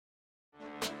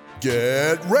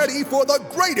Get ready for the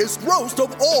greatest roast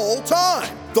of all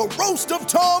time, the Roast of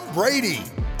Tom Brady,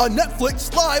 a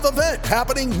Netflix live event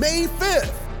happening May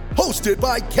 5th. Hosted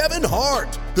by Kevin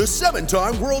Hart, the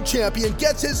 7-time world champion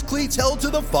gets his cleats held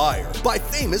to the fire by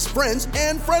famous friends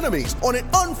and frenemies on an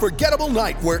unforgettable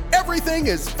night where everything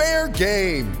is fair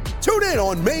game. Tune in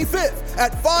on May 5th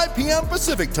at 5 p.m.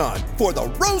 Pacific time for the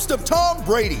Roast of Tom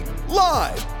Brady,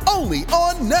 live only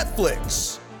on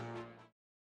Netflix.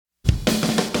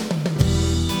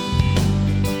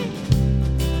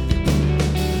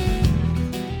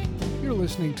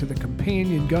 Listening to the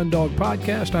Companion Gun Dog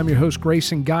Podcast. I'm your host,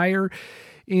 Grayson Geyer,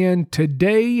 and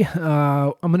today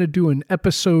I'm going to do an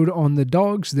episode on the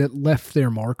dogs that left their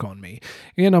mark on me,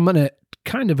 and I'm going to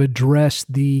kind of address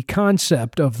the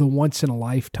concept of the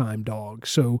once-in-a-lifetime dog.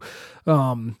 So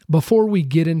before we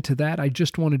get into that, I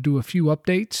just want to do a few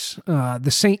updates.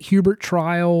 The St. Hubert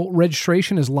trial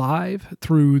registration is live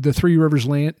through the Three Rivers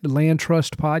Land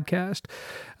Trust podcast.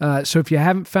 So if you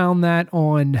haven't found that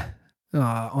on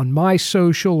my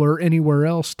social or anywhere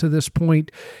else to this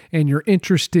point, and you're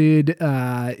interested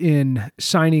in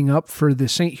signing up for the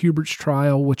St. Hubert's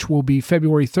trial, which will be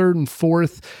February 3rd and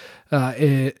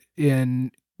 4th in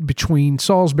between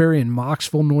Salisbury and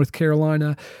Mocksville, North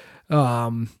Carolina,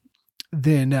 then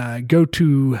go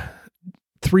to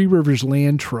Three Rivers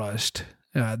Land Trust,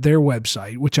 their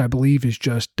website, which I believe is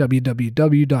just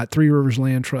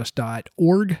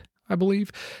www.threeriverslandtrust.org. I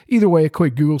believe. Either way, a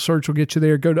quick Google search will get you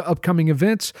there. Go to upcoming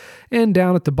events, and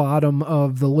down at the bottom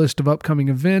of the list of upcoming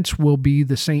events will be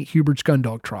the St. Hubert's Gun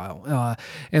Dog Trial.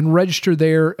 And register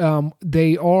there.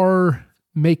 They are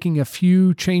making a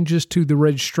few changes to the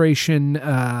registration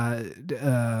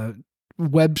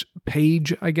web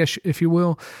page, I guess, if you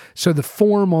will. So the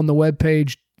form on the web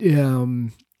page,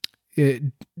 it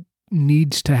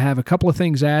needs to have a couple of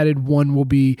things added. One will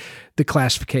be the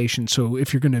classification. So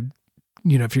if you're going to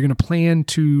plan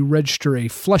to register a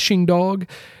flushing dog,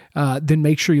 then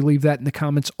make sure you leave that in the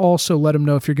comments. Also, let them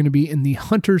know if you're going to be in the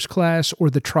hunter's class or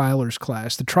the trialer's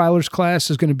class. The trialer's class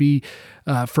is going to be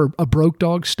for a broke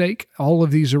dog stake. All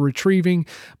of these are retrieving.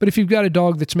 But if you've got a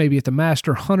dog that's maybe at the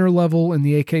master hunter level in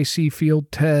the AKC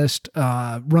field test,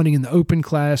 running in the open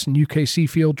class and UKC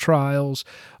field trials,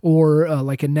 or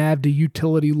like a NAVDA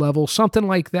utility level, something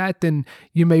like that, then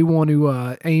you may want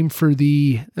to aim for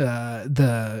the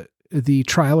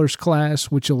trialer's class,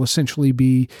 which will essentially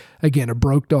be, again, a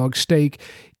broke dog stake.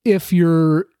 If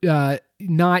you're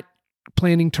not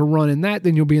planning to run in that,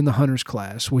 then you'll be in the hunter's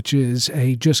class, which is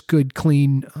a just good,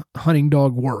 clean hunting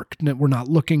dog work. We're not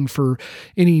looking for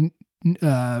any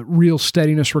real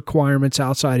steadiness requirements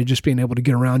outside of just being able to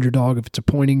get around your dog if it's a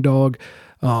pointing dog.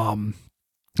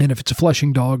 And if it's a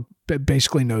flushing dog,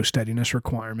 basically no steadiness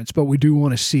requirements, but we do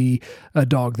want to see a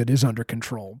dog that is under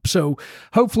control. So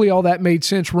hopefully all that made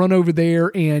sense. Run over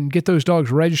there and get those dogs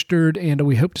registered, and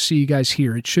we hope to see you guys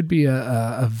here. It should be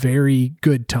a very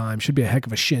good time. Should be a heck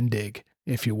of a shindig,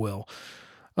 if you will.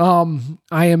 I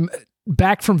am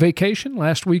back from vacation.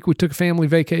 Last week we took a family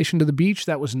vacation to the beach.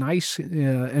 That was nice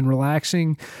and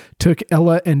relaxing. Took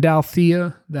Ella and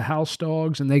Althea, the house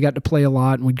dogs, and they got to play a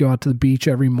lot. And we'd go out to the beach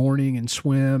every morning and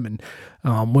swim, and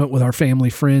went with our family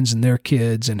friends and their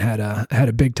kids, and had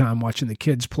a big time watching the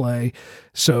kids play.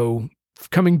 So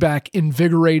coming back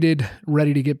invigorated,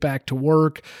 ready to get back to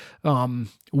work.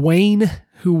 Wayne,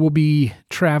 who will be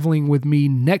traveling with me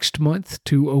next month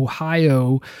to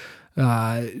Ohio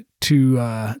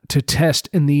to test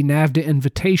in the NAVDA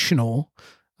Invitational.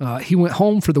 He went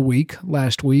home for the week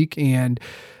last week, and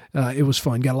it was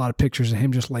fun. Got a lot of pictures of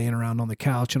him just laying around on the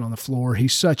couch and on the floor.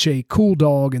 He's such a cool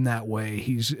dog in that way.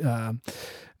 He's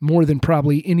more than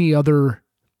probably any other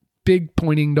big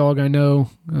pointing dog I know.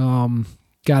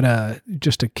 Got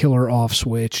just a killer off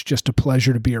switch, just a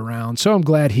pleasure to be around. So I'm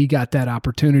glad he got that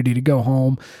opportunity to go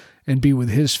home and be with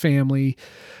his family.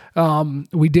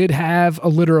 We did have a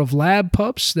litter of lab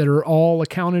pups that are all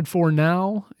accounted for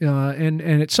now. And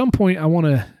at some point I want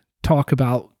to talk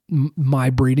about my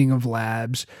breeding of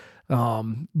labs.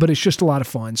 But it's just a lot of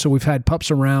fun. So we've had pups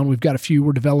around. We've got a few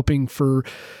we're developing for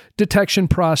detection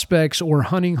prospects or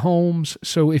hunting homes.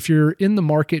 So if you're in the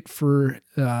market for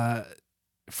a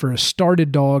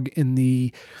started dog in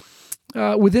the,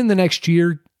 within the next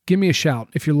year, give me a shout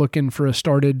if you're looking for a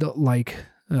started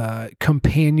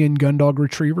companion gun dog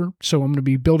retriever. So I'm going to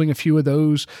be building a few of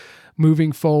those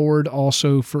moving forward.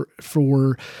 Also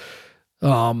for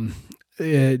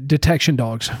detection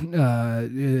dogs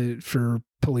for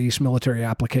police, military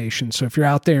applications. So if you're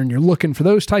out there and you're looking for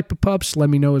those type of pups, let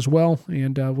me know as well.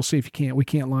 And we'll see if we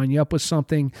can't line you up with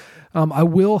something. I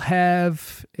will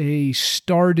have a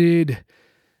started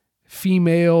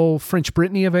female French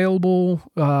Brittany available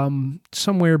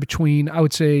somewhere between, I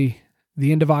would say,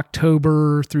 the end of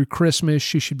October through Christmas.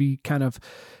 She should be kind of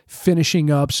finishing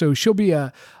up. So she'll be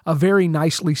a very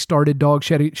nicely started dog.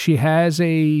 She has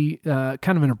a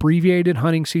kind of an abbreviated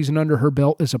hunting season under her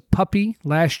belt as a puppy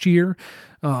last year.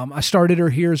 I started her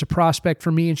here as a prospect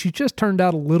for me, and she just turned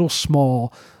out a little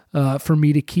small for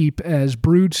me to keep as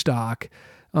brood stock.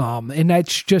 And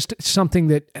that's just something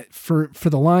that for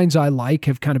the lines I like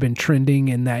have kind of been trending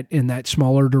in that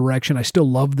smaller direction. I still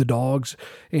love the dogs,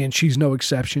 and she's no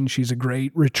exception. She's a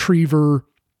great retriever,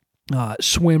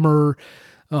 swimmer,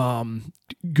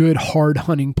 good hard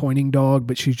hunting pointing dog,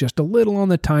 but she's just a little on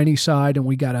the tiny side, and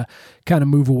we got to kind of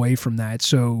move away from that.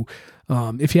 So,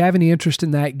 if you have any interest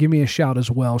in that, give me a shout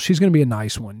as well. She's going to be a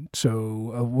nice one.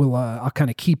 So I'll kind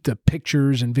of keep the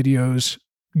pictures and videos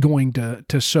going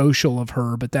to social of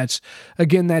her, but that's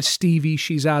Stevie.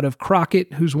 She's out of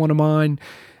Crockett, who's one of mine.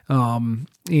 And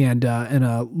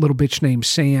a little bitch named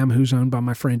Sam, who's owned by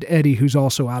my friend Eddie, who's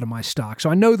also out of my stock. So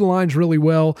I know the lines really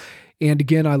well. And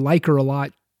again, I like her a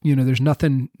lot. You know, there's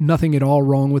nothing at all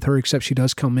wrong with her, except she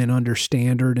does come in under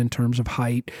standard in terms of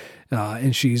height.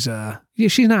 And she's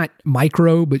not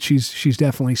micro, but she's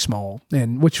definitely small,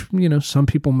 and which, some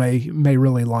people may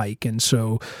really like. And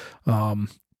so,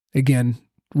 again,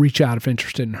 reach out if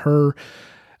interested in her.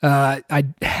 I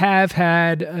have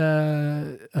had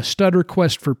a stud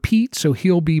request for Pete, so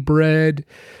he'll be bred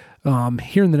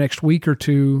here in the next week or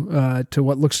two to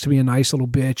what looks to be a nice little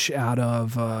bitch out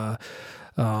of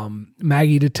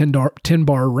Maggie to 10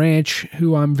 Bar Ranch,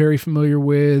 who I'm very familiar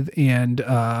with, and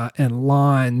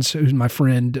Lons, who's my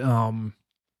friend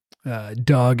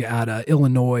Doug out of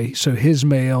Illinois. So his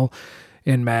male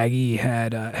and Maggie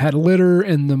had a litter,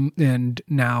 and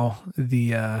now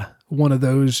the one of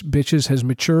those bitches has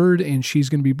matured, and she's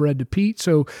going to be bred to Pete.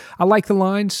 So I like the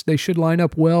lines; they should line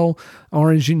up well.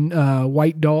 Orange and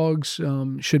white dogs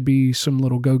should be some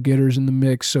little go-getters in the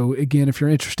mix. So again, if you're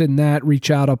interested in that,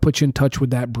 reach out. I'll put you in touch with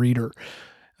that breeder.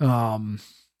 And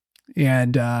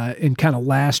kind of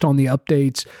last on the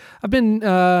updates, I've been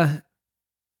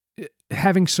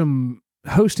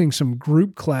hosting some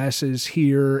group classes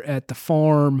here at the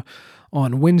farm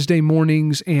on Wednesday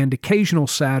mornings and occasional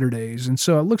Saturdays. And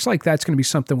so it looks like that's going to be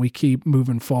something we keep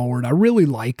moving forward. I really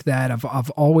like that. I've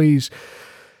always,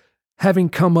 having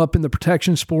come up in the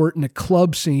protection sport and the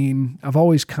club scene, I've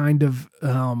always kind of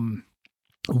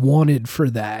wanted for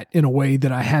that in a way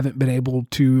that I haven't been able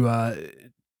to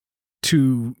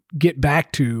get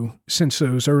back to since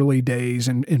those early days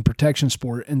in protection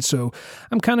sport. And so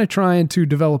I'm kind of trying to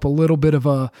develop a little bit of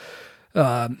a,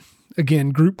 again,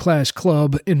 group class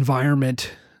club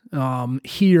environment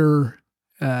here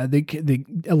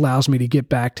that allows me to get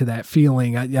back to that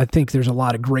feeling. I think there's a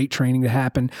lot of great training to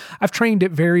happen. I've trained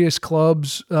at various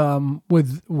clubs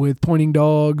with pointing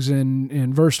dogs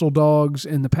and versatile dogs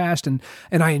in the past, and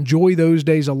I enjoy those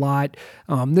days a lot.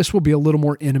 This will be a little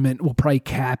more intimate. We'll probably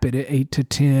cap it at 8 to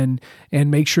 10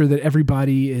 and make sure that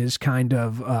everybody is kind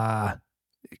of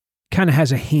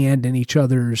has a hand in each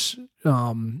other's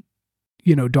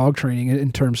dog training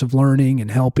in terms of learning and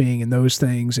helping and those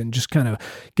things, and just kind of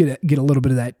get a little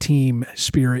bit of that team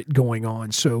spirit going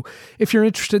on. So if you're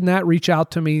interested in that, reach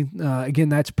out to me. Again,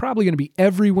 that's probably going to be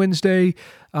every Wednesday.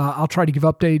 I'll try to give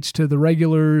updates to the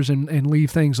regulars and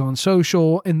leave things on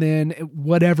social, and then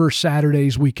whatever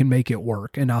Saturdays we can make it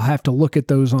work. And I'll have to look at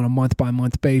those on a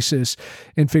month-by-month basis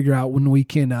and figure out when we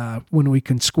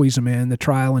can squeeze them in. The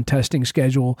trial and testing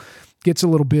schedule gets a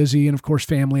little busy, and of course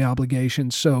family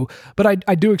obligations. So, but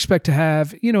I do expect to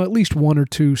have, at least 1 or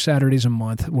 2 Saturdays a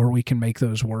month where we can make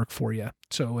those work for you.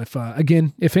 So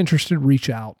if interested, reach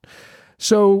out.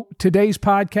 So today's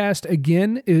podcast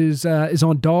again is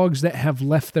on dogs that have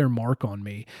left their mark on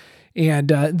me. And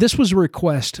this was a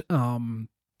request, and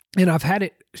I've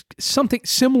had something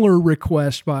similar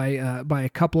request by a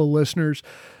couple of listeners.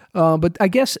 But I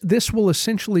guess this will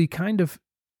essentially kind of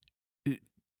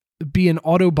be an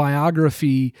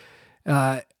autobiography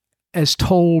as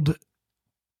told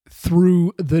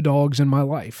through the dogs in my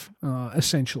life,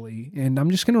 essentially. And I'm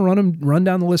just going to run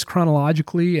down the list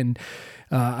chronologically, and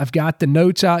I've got the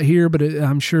notes out here, but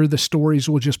I'm sure the stories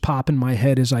will just pop in my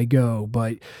head as I go.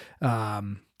 But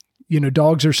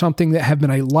dogs are something that have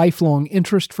been a lifelong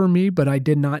interest for me, but I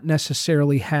did not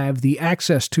necessarily have the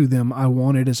access to them I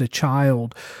wanted as a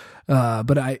child.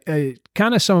 But I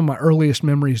kind of some of my earliest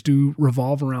memories do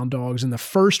revolve around dogs. And the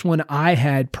first one I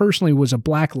had personally was a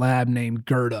black lab named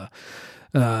Gerda.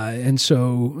 And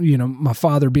so, my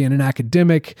father being an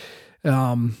academic,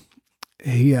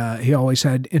 he always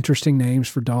had interesting names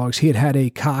for dogs. He had a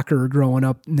cocker growing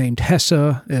up named Hesse,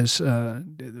 as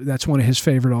that's one of his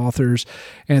favorite authors.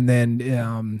 And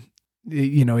then,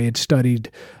 he had studied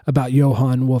about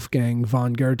Johann Wolfgang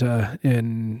von Goethe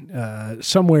in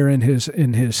somewhere in his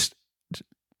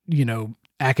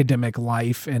academic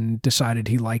life, and decided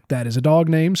he liked that as a dog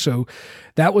name. So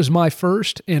that was my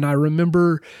first. And I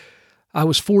remember I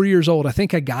was 4 years old. I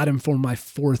think I got him for my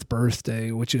 4th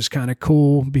birthday, which is kind of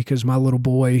cool because my little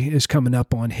boy is coming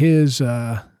up on his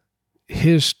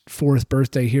 4th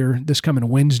birthday here this coming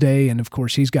Wednesday. And of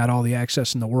course, he's got all the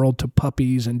access in the world to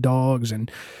puppies and dogs, and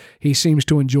he seems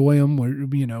to enjoy them.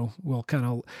 We'll kind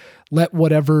of let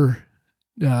whatever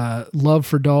love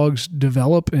for dogs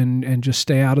develop and just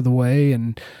stay out of the way.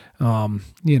 And,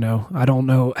 I don't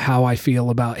know how I feel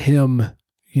about him,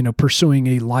 pursuing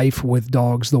a life with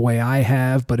dogs the way I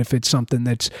have, but if it's something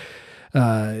that's,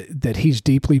 that he's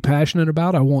deeply passionate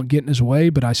about, I won't get in his way,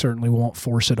 but I certainly won't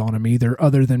force it on him either,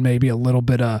 other than maybe a little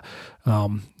bit of,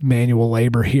 manual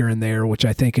labor here and there, which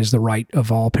I think is the right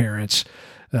of all parents,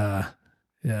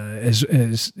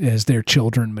 as their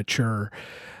children mature.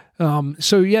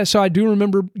 So I do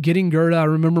remember getting Gerda. I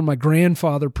remember my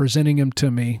grandfather presenting him to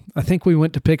me. I think we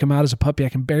went to pick him out as a puppy. I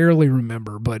can barely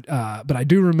remember, but I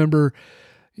do remember,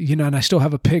 and I still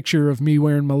have a picture of me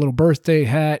wearing my little birthday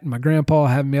hat and my grandpa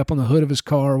having me up on the hood of his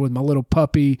car with my little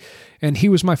puppy, and he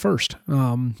was my first.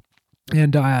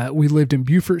 We lived in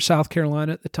Beaufort, South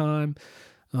Carolina at the time.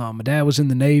 My dad was in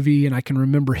the Navy, and I can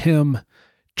remember him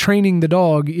training the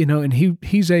dog, and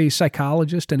he's a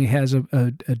psychologist, and he has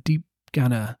a deep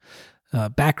kind of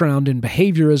background in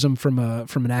behaviorism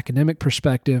from an academic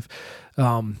perspective.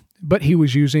 But he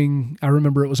was using, I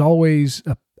remember it was always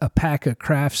a pack of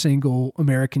Kraft single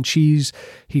American cheese.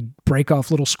 He'd break off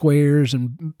little squares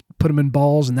and put them in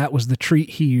balls, and that was the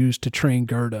treat he used to train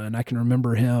Gerda. And I can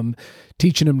remember him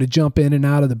teaching him to jump in and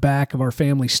out of the back of our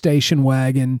family station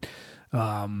wagon.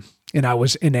 And I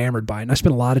was enamored by it. And I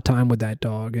spent a lot of time with that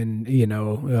dog, and,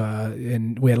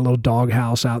 and we had a little dog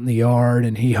house out in the yard,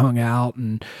 and he hung out.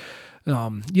 And,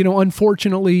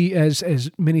 unfortunately,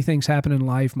 as many things happen in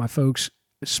life, my folks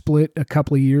split a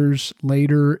couple of years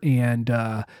later, and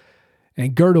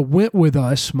Gerda went with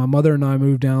us. My mother and I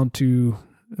moved down to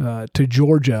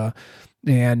Georgia.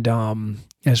 And,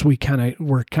 as we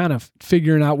were kind of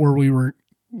figuring out where we were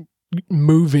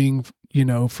moving,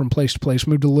 from place to place,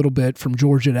 moved a little bit from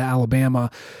Georgia to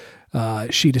Alabama,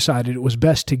 she decided it was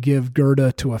best to give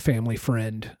Gerda to a family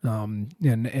friend.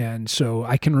 And so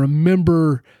I can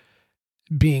remember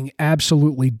being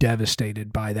absolutely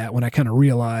devastated by that when I kind of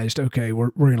realized, okay, we're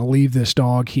going to leave this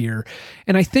dog here.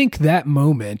 And I think that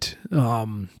moment,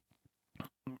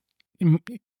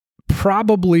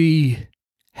 probably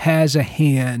has a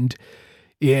hand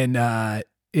in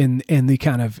the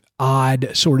kind of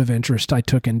odd sort of interest I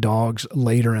took in dogs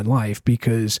later in life,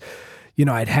 because,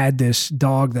 I'd had this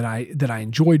dog that I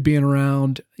enjoyed being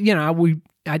around.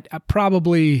 I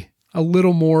probably a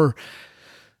little more,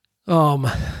 a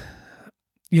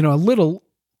little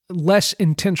less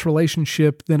intense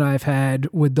relationship than I've had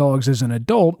with dogs as an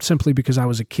adult, simply because I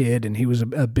was a kid and he was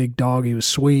a big dog. He was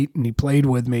sweet and he played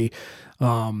with me.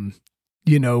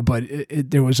 But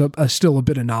there was still a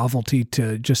bit of novelty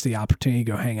to just the opportunity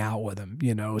to go hang out with him,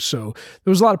 so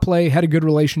there was a lot of play, had a good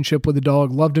relationship with the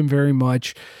dog, loved him very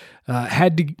much,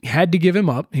 had to give him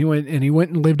up. He went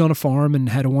and lived on a farm and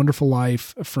had a wonderful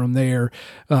life from there.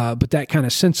 But that kind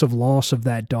of sense of loss of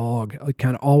that dog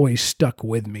kind of always stuck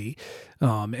with me.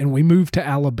 And we moved to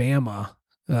Alabama,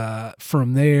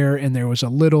 from there, and there was a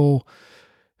little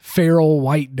feral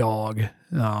white dog,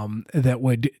 that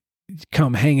would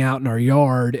come hang out in our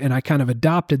yard, and I kind of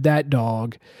adopted that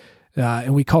dog,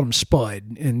 and we called him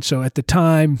Spud. And so at the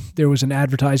time, there was an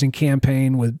advertising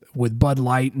campaign with Bud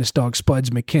Light and this dog Spuds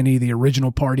McKinney, the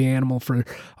original party animal, for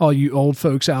all you old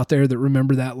folks out there that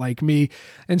remember that like me.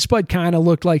 And Spud kind of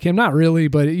looked like him, not really,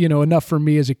 but enough for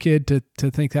me as a kid to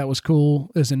think that was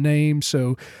cool as a name.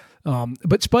 So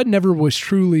but Spud never was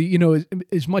truly,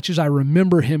 as much as I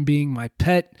remember him being my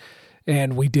pet.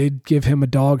 And we did give him a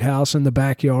doghouse in the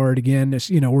backyard. Again,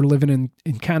 we're living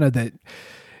in kind of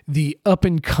the up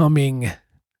and coming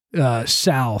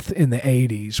South in the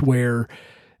 80s, where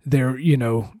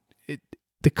the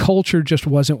culture just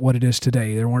wasn't what it is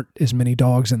today. There weren't as many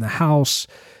dogs in the house,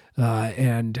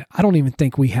 and I don't even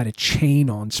think we had a chain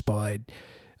on Spud.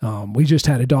 We just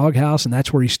had a doghouse, and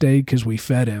that's where he stayed because we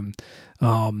fed him.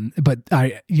 But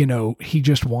he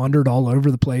just wandered all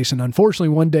over the place. And unfortunately,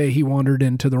 one day he wandered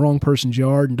into the wrong person's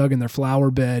yard and dug in their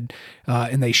flower bed,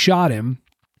 and they shot him.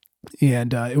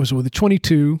 And, it was with a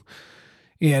 .22,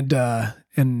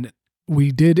 and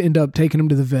we did end up taking him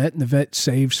to the vet, and the vet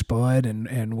saved Spud,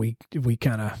 and we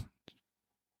kind of,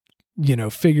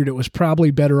 figured it was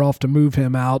probably better off to move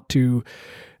him out to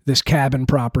this cabin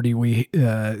property we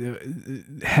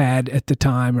had at the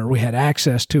time, or we had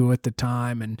access to at the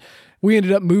time. And we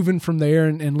ended up moving from there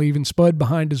and leaving Spud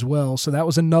behind as well. So that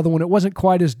was another one. It wasn't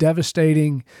quite as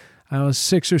devastating. I was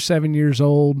 6 or 7 years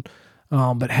old,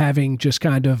 but having just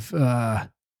kind of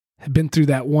been through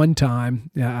that one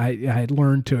time, I had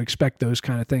learned to expect those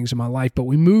kind of things in my life. But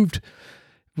we moved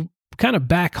kind of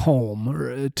back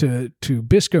home to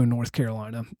Biscoe, North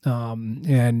Carolina.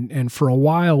 And for a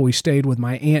while we stayed with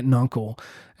my aunt and uncle,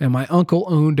 and my uncle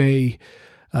owned a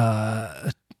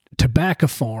tobacco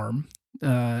farm,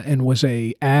 and was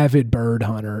a avid bird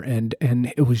hunter. And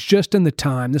it was just in the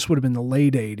time, this would have been the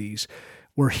late 80s,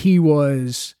 where he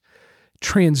was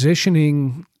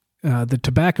transitioning the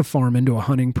tobacco farm into a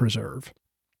hunting preserve.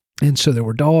 And so there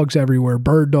were dogs everywhere,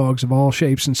 bird dogs of all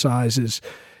shapes and sizes.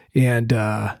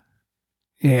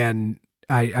 And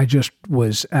I just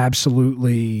was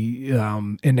absolutely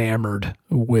enamored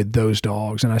with those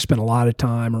dogs. And I spent a lot of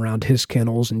time around his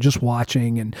kennels and just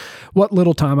watching, and what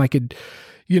little time I could,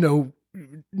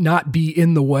 not be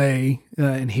in the way.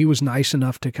 And he was nice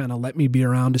enough to kind of let me be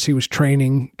around as he was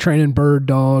training bird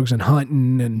dogs and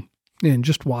hunting and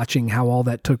just watching how all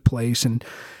that took place. And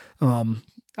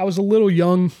I was a little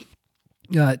young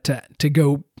to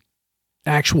go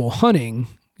actual hunting.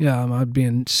 Yeah, I'd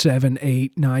been 7,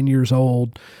 8, 9 years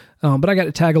old, but I got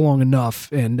to tag along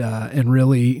enough and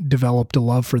really developed a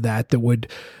love for that would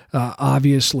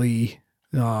obviously,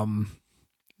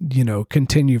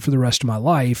 continue for the rest of my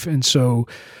life. And so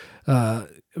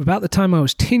about the time I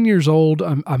was 10 years old,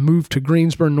 I moved to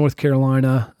Greensboro, North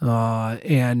Carolina,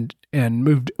 and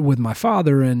moved with my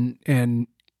father, and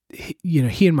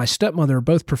he and my stepmother are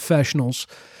both professionals,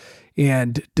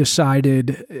 and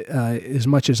decided, as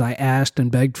much as I asked and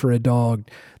begged for a dog,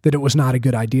 that it was not a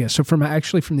good idea. So from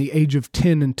the age of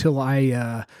 10 until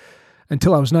I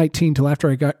was 19, till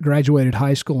after I graduated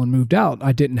high school and moved out,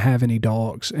 I didn't have any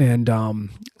dogs. And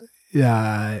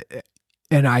I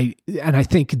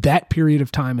think that period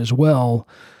of time as well,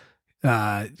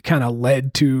 kind of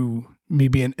led to me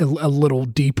being a little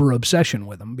deeper obsession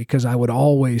with them, because I would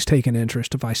always take an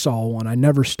interest if I saw one. I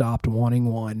never stopped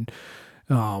wanting one.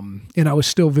 And I was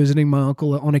still visiting my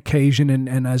uncle on occasion.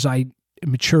 And as I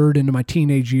matured into my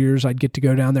teenage years, I'd get to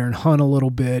go down there and hunt a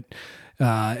little bit.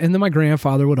 And then my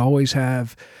grandfather would always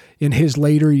have, in his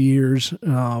later years,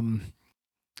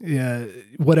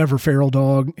 whatever feral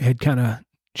dog had kind of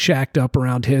shacked up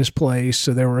around his place.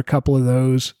 So there were a couple of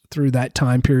those through that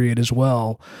time period as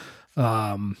well,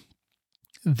 that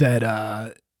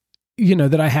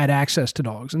I had access to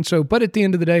dogs. And so, but at the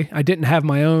end of the day, I didn't have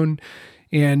my own.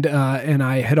 And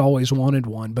I had always wanted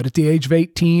one. But at the age of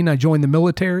 18, I joined the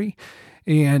military,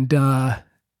 and dogs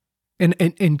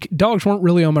weren't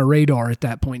really on my radar at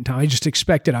that point in time. I just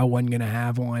expected I wasn't going to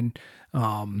have one.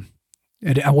 And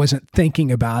I wasn't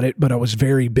thinking about it, but I was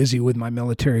very busy with my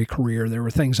military career. There were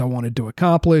things I wanted to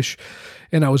accomplish,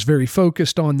 and I was very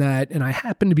focused on that. And I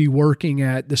happened to be working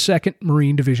at the 2nd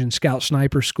Marine Division Scout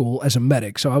Sniper School as a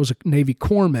medic. So I was a Navy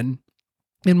corpsman,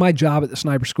 and my job at the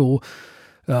sniper school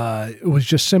it was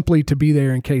just simply to be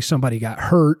there in case somebody got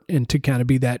hurt, and to kind of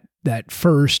be that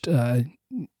first,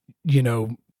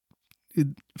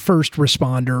 first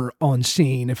responder on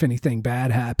scene if anything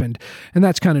bad happened. And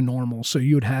that's kind of normal. So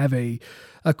you would have a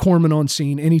corpsman on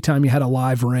scene anytime you had a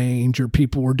live range or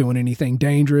people were doing anything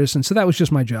dangerous. And so that was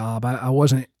just my job. I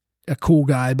wasn't a cool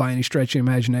guy by any stretch of the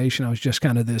imagination. I was just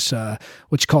kind of this,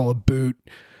 what you call a boot,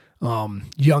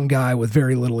 young guy with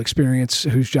very little experience,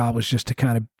 whose job was just to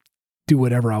kind of do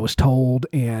whatever I was told,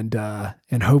 and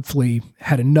hopefully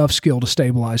had enough skill to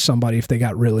stabilize somebody if they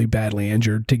got really badly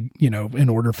injured, to, in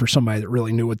order for somebody that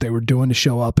really knew what they were doing to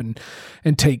show up and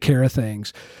take care of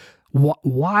things.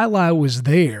 While I was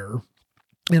there,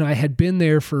 and I had been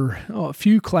there for a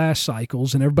few class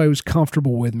cycles, and everybody was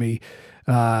comfortable with me,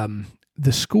 the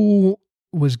school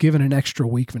was given an extra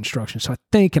week of instruction. So I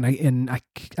think, and I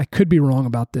could be wrong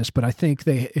about this, but I think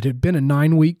it had been a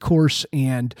 9-week course,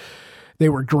 and they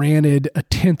were granted a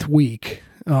 10th week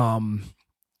to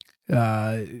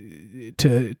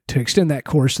extend that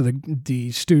course, so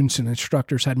the students and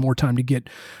instructors had more time to get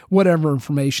whatever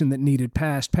information that needed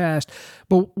passed.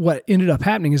 But what ended up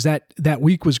happening is that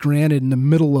week was granted in the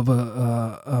middle of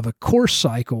a course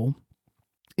cycle,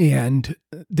 and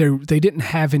they didn't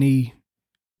have any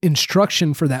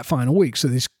instruction for that final week. So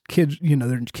these kids,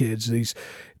 they're kids,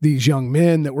 these young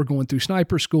men that were going through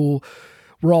sniper school,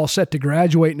 we're all set to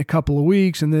graduate in a couple of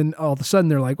weeks. And then all of a sudden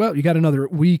they're like, well, you got another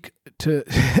week to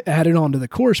add it onto the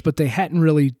course, but they hadn't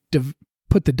really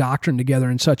put the doctrine together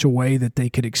in such a way that they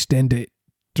could extend it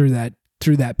through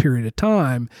that period of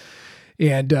time.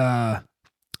 And the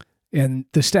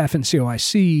staff in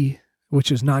COIC,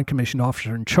 which is non-commissioned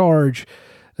officer in charge,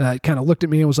 kind of looked at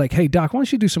me and was like, "Hey, Doc, why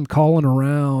don't you do some calling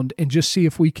around and just see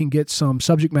if we can get some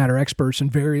subject matter experts in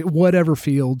whatever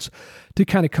fields to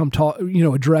kind of come talk,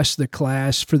 address the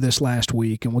class for this last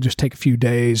week. And we'll just take a few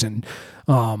days and,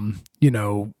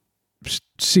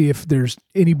 see if there's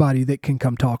anybody that can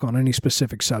come talk on any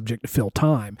specific subject to fill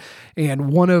time." And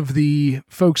one of the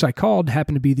folks I called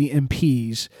happened to be the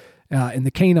MPs in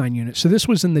the canine unit. So this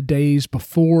was in the days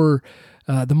before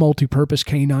the multi-purpose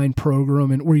canine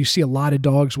program, and where you see a lot of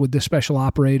dogs with the special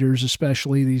operators,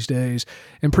 especially these days.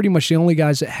 And pretty much the only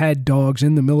guys that had dogs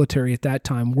in the military at that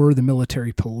time were the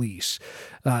military police.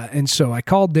 And so I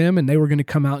called them, and they were going to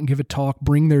come out and give a talk,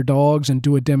 bring their dogs and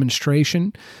do a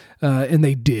demonstration. And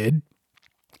they did.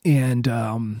 And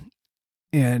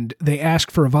they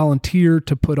asked for a volunteer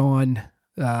to put on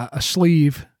a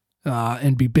sleeve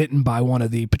and be bitten by one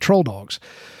of the patrol dogs.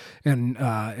 And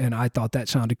I thought that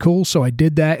sounded cool. So I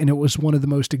did that, and it was one of the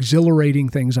most exhilarating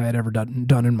things I had ever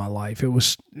done in my life. It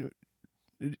was,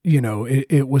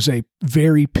 it was a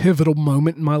very pivotal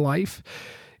moment in my life.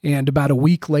 And about a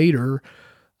week later,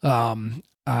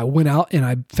 I went out and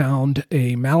I found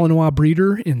a Malinois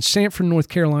breeder in Sanford, North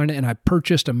Carolina, and I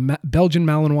purchased a Belgian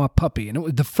Malinois puppy. And it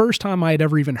was the first time I had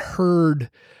ever even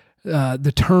heard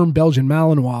the term Belgian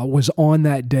Malinois was on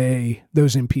that day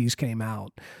those MPs came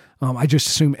out. I just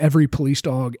assumed every police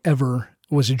dog ever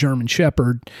was a German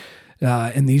Shepherd.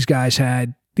 And these guys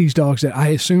had these dogs that I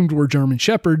assumed were German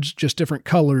Shepherds, just different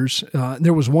colors.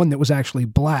 There was one that was actually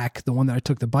black, the one that I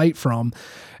took the bite from.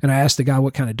 And I asked the guy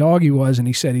what kind of dog he was, and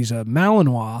he said he's a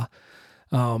Malinois.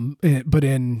 But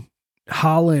in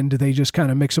Holland, they just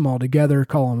kind of mix them all together,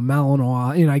 call them a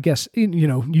Malinois. And I guess,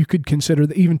 you could consider,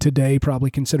 even today, probably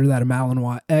consider that a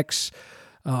Malinois X.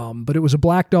 But it was a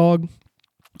black dog.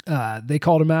 They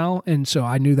called him Mal, and so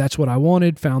I knew that's what I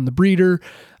wanted. Found the breeder,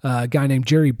 a guy named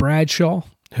Jerry Bradshaw,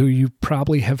 who you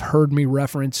probably have heard me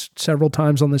reference several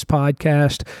times on this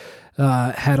podcast,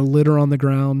 had a litter on the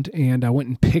ground, and I went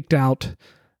and picked out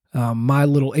my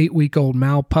little 8-week-old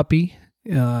Mal puppy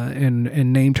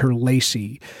and named her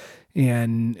Lacey.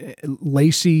 And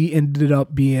Lacey ended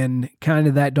up being kind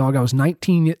of that dog. I was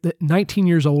 19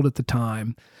 years old at the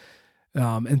time.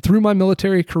 And through my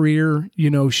military career,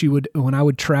 when I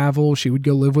would travel, she would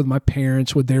go live with my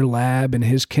parents with their lab and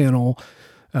his kennel.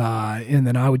 And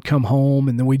then I would come home,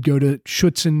 and then we'd go to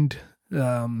Schutzhund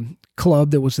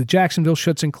Club. That was the Jacksonville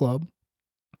Schutzhund Club,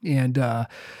 and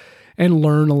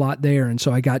learn a lot there. And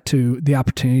so I got the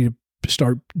opportunity to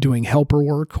start doing helper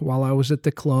work while I was at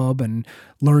the club and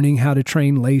learning how to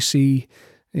train Lacey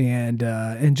and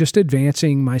just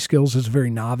advancing my skills as a very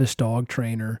novice dog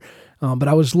trainer. But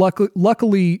I was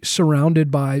luckily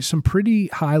surrounded by some pretty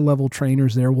high-level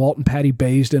trainers there. Walt and Patty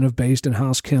Baisden of Baisden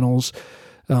House Kennels,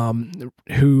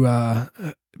 who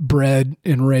bred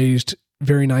and raised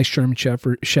very nice German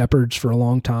Shepherds for a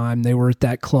long time. They were at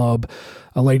that club.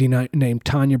 A lady named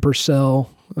Tanya Purcell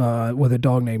with a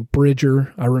dog named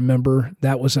Bridger. I remember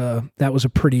that was a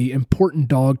pretty important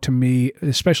dog to me,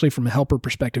 especially from a helper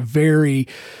perspective. Very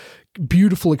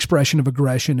beautiful expression of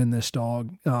aggression in this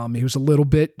dog. He was a little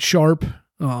bit sharp,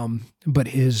 but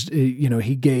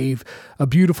he gave a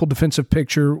beautiful defensive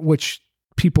picture, which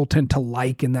people tend to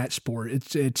like in that sport.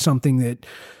 It's something that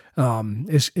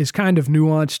is kind of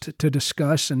nuanced to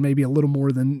discuss, and maybe a little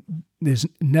more than is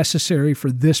necessary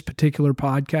for this particular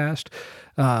podcast.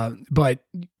 But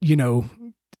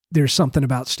there's something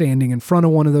about standing in front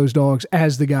of one of those dogs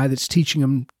as the guy that's teaching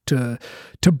them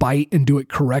to bite and do it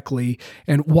correctly.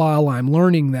 And while I'm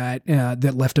learning that,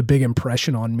 that left a big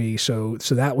impression on me. So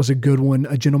that was a good one.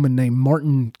 A gentleman named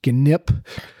Martin Gnip,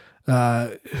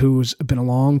 who's been a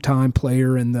long time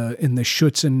player in the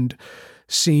Schutzhund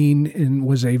scene and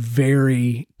was a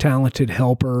very talented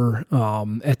helper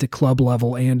at the club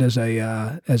level and as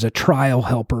a trial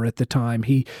helper at the time.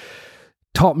 He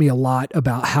taught me a lot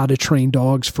about how to train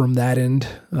dogs from that end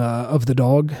of the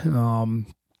dog.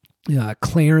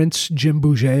 Clarence, Jim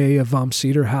Bouget of Vom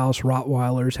Cederhaus,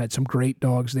 Rottweilers, had some great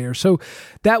dogs there. So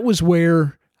that was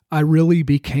where I really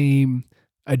became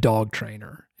a dog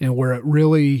trainer, and where it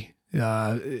really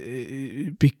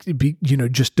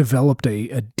just developed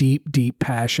a deep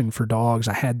passion for dogs.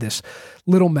 I had this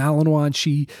little Malinois, and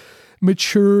she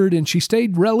matured and she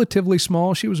stayed relatively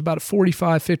small. She was about a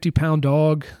 45, 50 pound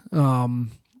dog.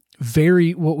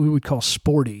 Very, what we would call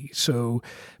sporty. So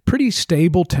pretty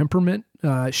stable temperament.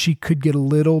 She could get a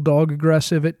little dog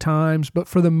aggressive at times, but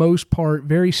for the most part,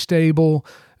 very stable,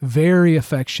 very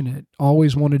affectionate,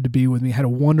 always wanted to be with me, had a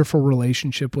wonderful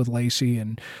relationship with Lacey,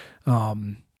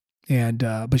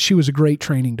 but she was a great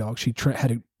training dog. She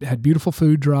had beautiful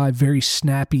food drive, very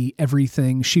snappy,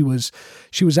 everything. She was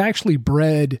actually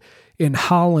bred in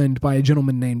Holland by a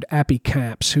gentleman named Appie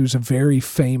Kamps, who's a very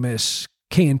famous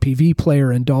KNPV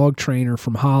player and dog trainer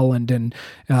from Holland, and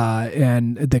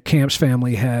the Kamps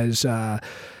family has a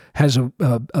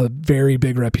very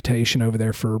big reputation over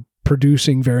there for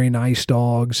producing very nice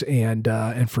dogs and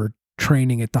for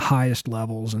training at the highest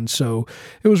levels. And so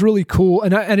it was really cool.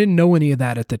 And I didn't know any of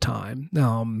that at the time.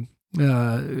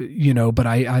 But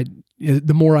I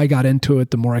the more I got into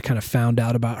it, the more I kind of found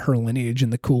out about her lineage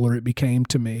and the cooler it became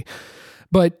to me.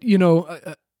 But,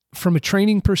 from a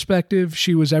training perspective,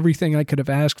 she was everything I could have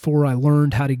asked for. I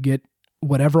learned how to get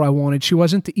whatever I wanted. She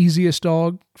wasn't the easiest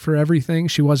dog for everything.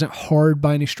 She wasn't hard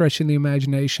by any stretch of the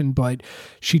imagination, but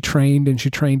she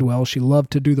trained well. She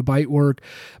loved to do the bite work,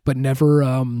 but never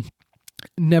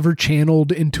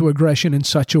channeled into aggression in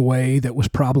such a way that was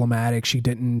problematic. She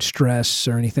didn't stress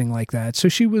or anything like that. So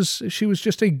she was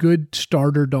just a good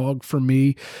starter dog for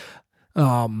me.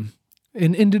 And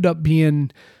ended up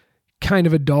being kind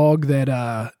of a dog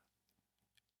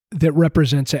that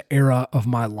represents an era of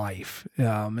my life.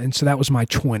 And so that was my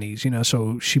 20s,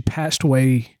 so she passed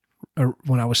away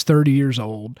when I was 30 years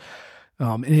old.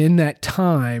 And in that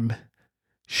time,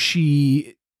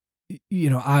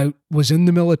 I was in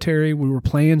the military. We were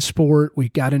playing sport. We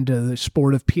got into the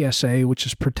sport of PSA, which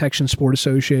is Protection Sport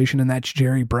Association, and that's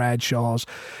Jerry Bradshaw's.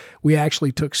 We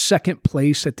actually took second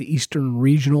place at the Eastern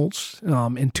Regionals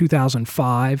in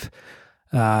 2005.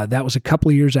 That was a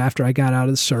couple of years after I got out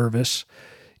of the service.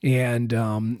 And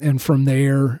from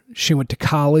there, she went to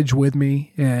college with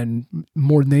me, and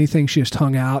more than anything, she just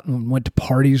hung out and went to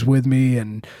parties with me.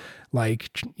 And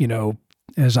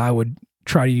as I would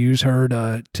try to use her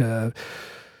to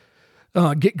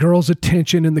get girls'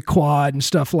 attention in the quad and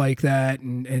stuff like that.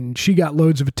 And she got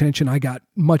loads of attention. I got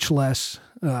much less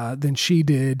than she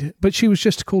did, but she was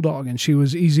just a cool dog, and she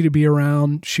was easy to be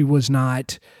around. She was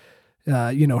not,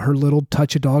 her little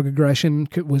touch of dog aggression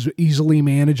was easily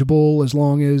manageable as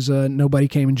long as nobody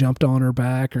came and jumped on her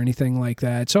back or anything like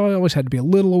that. So I always had to be a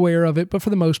little aware of it, but for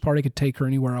the most part, I could take her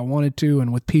anywhere I wanted to.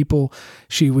 And with people,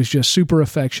 she was just super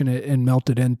affectionate and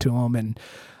melted into them.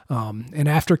 And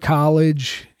after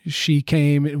college, she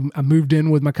came. I moved in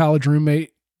with my college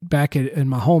roommate back in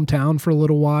my hometown for a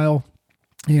little while,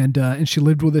 and she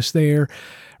lived with us there.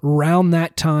 Around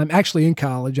that time, actually in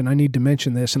college, and I need to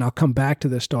mention this, and I'll come back to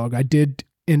this dog, I did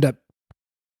end up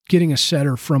getting a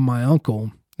setter from my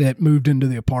uncle that moved into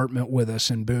the apartment with us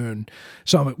in Boone.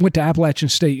 So I went to Appalachian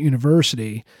State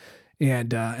University,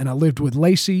 and I lived with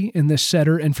Lacey and this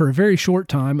setter, and for a very short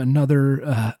time, another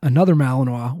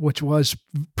Malinois, which was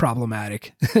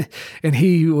problematic. And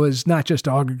he was not just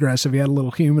dog aggressive; he had a little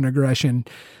human aggression,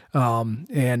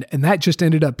 and that just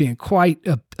ended up being quite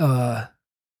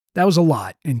that was a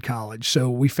lot in college. So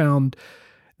we found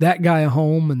that guy a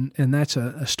home, and that's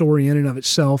a story in and of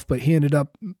itself. But he ended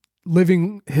up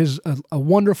living a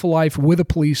wonderful life with a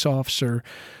police officer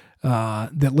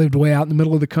that lived way out in the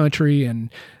middle of the country,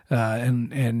 and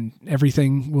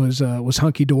everything was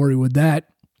hunky dory with that.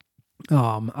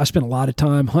 I spent a lot of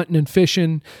time hunting and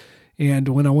fishing, and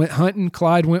when I went hunting,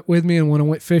 Clyde went with me, and when I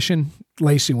went fishing,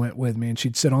 Lacey went with me, and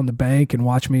she'd sit on the bank and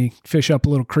watch me fish up a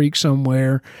little creek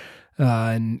somewhere.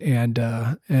 And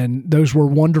those were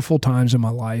wonderful times in my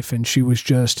life. And she was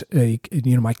just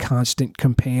my constant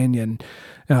companion.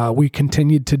 We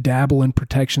continued to dabble in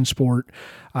protection sport.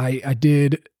 I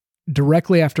did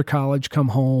directly after college come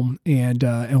home and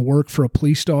work for a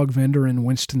police dog vendor in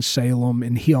Winston-Salem.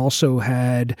 And he also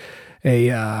had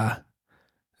a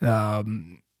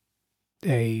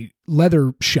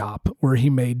leather shop where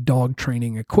he made dog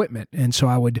training equipment. And so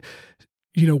I would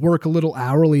work a little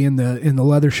hourly in the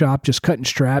leather shop, just cutting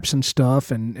straps and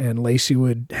stuff. And Lacey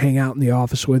would hang out in the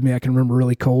office with me. I can remember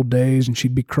really cold days, and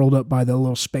she'd be curled up by the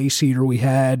little space heater we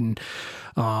had. And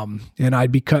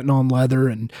I'd be cutting on leather.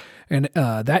 And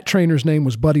that trainer's name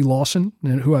was Buddy Lawson,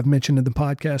 who I've mentioned in the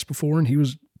podcast before. And he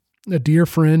was a dear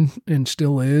friend and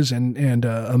still is, and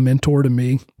a mentor to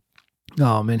me.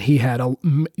 And he had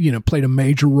played a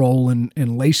major role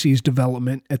in Lacey's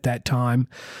development at that time.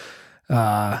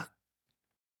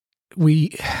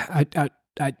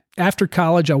 After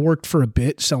college, I worked for a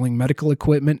bit selling medical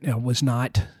equipment. I was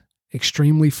not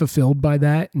extremely fulfilled by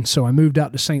that. And so I moved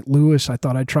out to St. Louis. I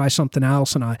thought I'd try something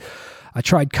else. And I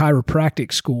tried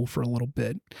chiropractic school for a little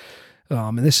bit.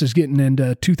 And this is getting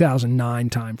into 2009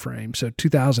 timeframe. So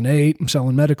 2008, I'm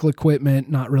selling medical equipment,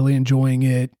 not really enjoying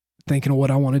it. thinking of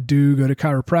what I want to do, go to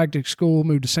chiropractic school,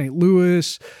 move to St.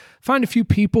 Louis, find a few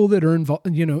people that are involved,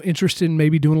 interested in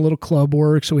maybe doing a little club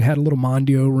work. So we had a little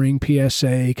Mondio Ring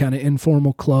PSA kind of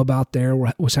informal club out there.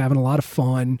 Was having a lot of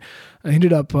fun. I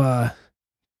ended up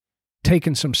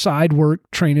taking some side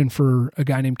work training for a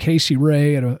guy named Casey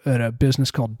Ray at a business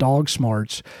called Dog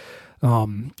Smarts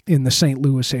in the St.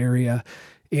 Louis area.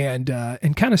 And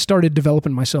kind of started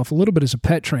developing myself a little bit as a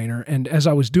pet trainer. And as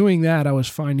I was doing that, I was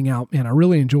finding out, man, I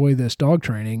really enjoy this dog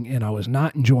training, and I was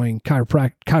not enjoying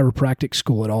chiropractic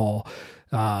school at all.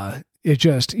 It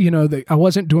just, I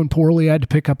wasn't doing poorly. I had to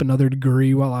pick up another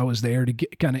degree while I was there to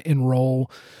get kind of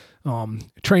enroll,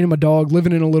 training my dog,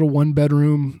 living in a little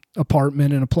 1-bedroom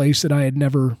apartment in a place that I had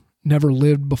never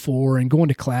lived before, and going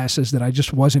to classes that I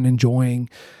just wasn't enjoying,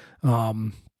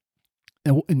 and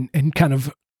kind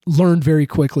of learned very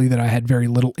quickly that I had very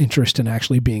little interest in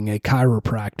actually being a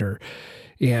chiropractor.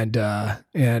 And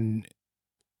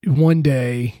one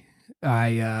day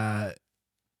it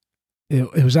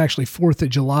was actually 4th of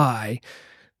July.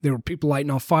 There were people lighting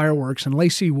off fireworks, and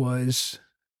Lacey was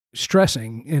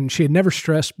stressing, and she had never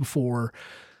stressed before,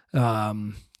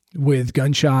 with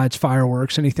gunshots,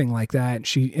 fireworks, anything like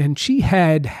that. And she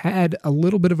had a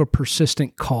little bit of a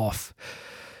persistent cough,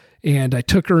 and I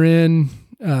took her in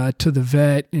to the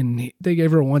vet, and they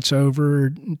gave her a once over.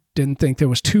 Didn't think there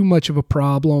was too much of a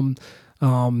problem.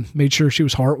 Made sure she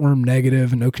was heartworm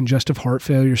negative and no congestive heart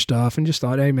failure stuff, and just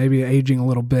thought, hey, maybe aging a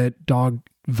little bit, dog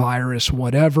virus,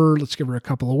 whatever. Let's give her a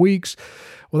couple of weeks.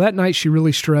 Well, that night she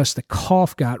really stressed. The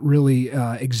cough got really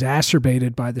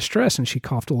exacerbated by the stress, and she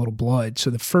coughed a little blood. So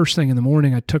the first thing in the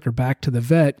morning, I took her back to the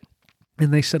vet,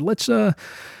 and they said, let's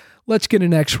get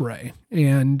an X-ray.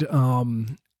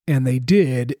 And they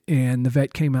did, and the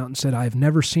vet came out and said, I've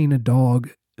never seen a dog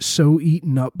so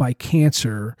eaten up by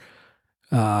cancer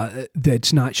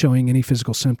that's not showing any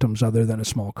physical symptoms other than a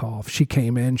small cough. She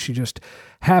came in, she just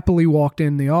happily walked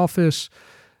in the office,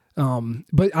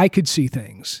 but I could see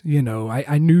things.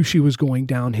 I knew she was going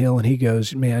downhill, and he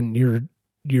goes, man, you're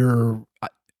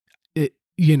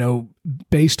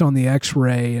based on the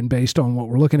X-ray and based on what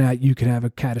we're looking at, you could have a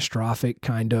catastrophic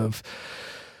kind of,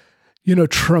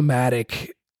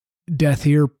 traumatic death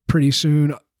here pretty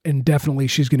soon, and definitely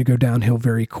she's going to go downhill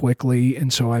very quickly.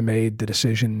 And so I made the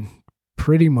decision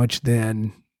pretty much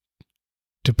then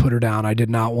to put her down. I did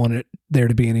not want there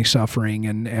to be any suffering,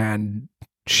 and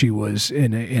she was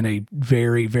in a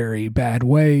very, very bad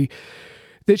way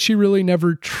that she really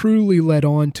never truly led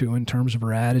on to in terms of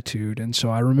her attitude. And so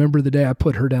I remember the day I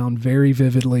put her down very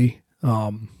vividly.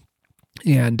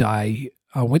 And I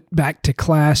went back to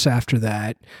class after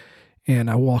that,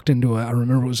 and I walked into I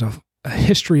remember it was a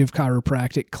history of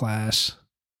chiropractic class.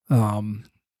 And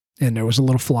there was a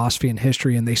little philosophy and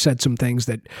history, and they said some things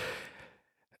that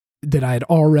I had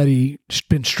already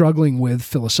been struggling with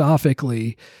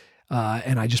philosophically.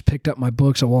 And I just picked up my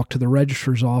books. I walked to the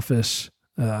registrar's office.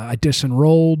 I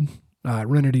disenrolled. I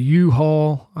rented a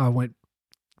U-Haul. I went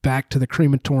back to the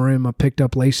crematorium. I picked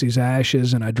up Lacey's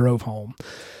ashes, and I drove home.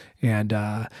 And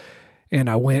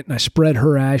I went and I spread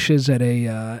her ashes at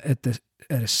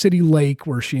a city lake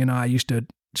where she and I used to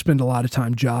spend a lot of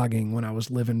time jogging when I was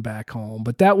living back home.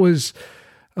 But that was,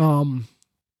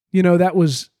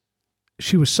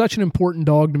 she was such an important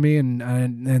dog to me.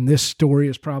 And this story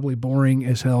is probably boring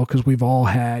as hell, because we've all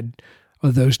had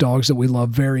those dogs that we love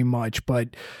very much.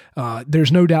 But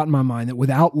there's no doubt in my mind that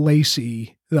without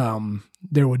Lacey,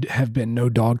 there would have been no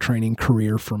dog training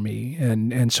career for me.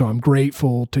 And so I'm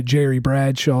grateful to Jerry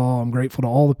Bradshaw. I'm grateful to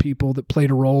all the people that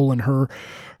played a role in her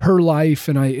life.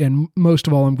 And most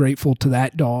of all, I'm grateful to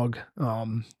that dog.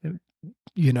 And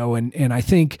I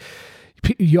think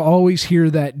you always hear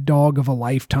that dog of a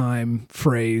lifetime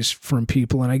phrase from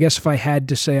people. And I guess if I had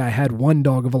to say I had one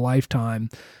dog of a lifetime,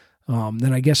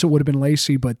 then I guess it would have been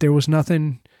Lacey. But there was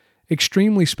nothing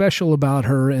extremely special about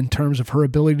her in terms of her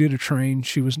ability to train.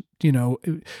 She was,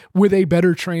 with a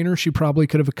better trainer, she probably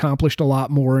could have accomplished a lot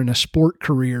more in a sport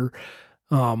career.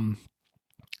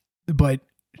 But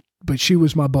she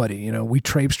was my buddy. We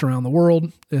traipsed around the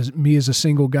world as a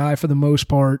single guy for the most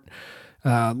part,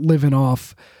 living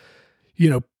off,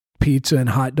 pizza and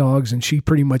hot dogs, and she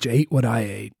pretty much ate what I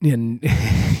ate, and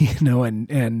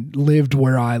and lived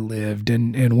where I lived,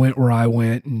 and went where I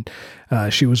went, and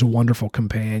she was a wonderful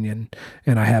companion,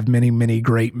 and I have many, many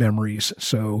great memories.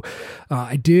 So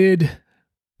I did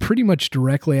pretty much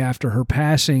directly after her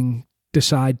passing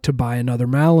decide to buy another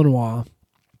Malinois,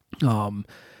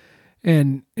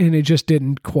 and it just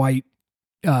didn't quite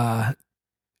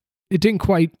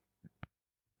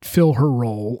fill her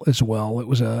role as well. It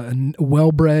was a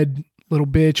well-bred little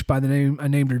bitch by the name, I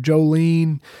named her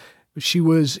Jolene, she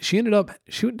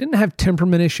didn't have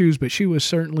temperament issues, but she was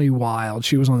certainly wild.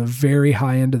 She was on the very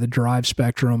high end of the drive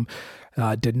spectrum,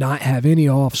 did not have any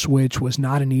off switch, was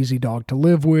not an easy dog to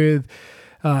live with.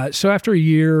 So after a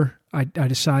year, I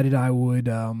decided I would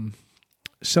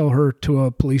sell her to a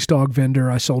police dog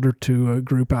vendor. I sold her to a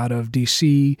group out of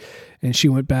DC, and she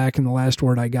went back, and the last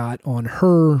word I got on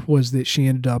her was that she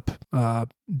ended up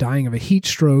dying of a heat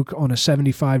stroke on a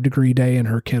 75-degree day in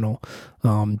her kennel,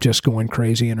 just going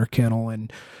crazy in her kennel.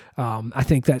 And I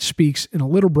think that speaks in a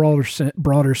little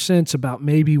broader sense about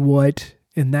maybe what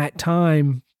in that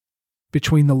time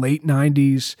between the late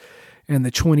 90s and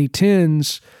the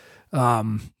 2010s,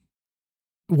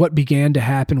 what began to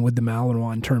happen with the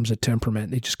Malinois in terms of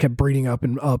temperament. They just kept breeding up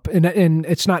and up. And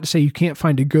it's not to say you can't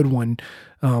find a good one,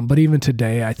 but even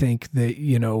today, I think that,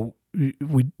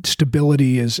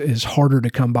 stability is harder to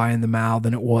come by in the Mal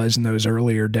than it was in those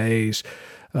earlier days.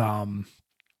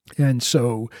 And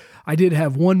so I did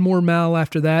have one more Mal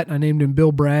after that. I named him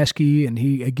Bill Brasky, and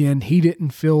he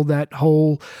didn't fill that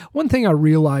hole. One thing I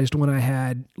realized when I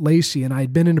had Lacey, and I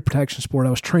had been into protection sport, I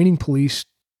was training police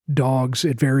dogs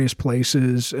at various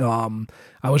places.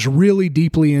 I was really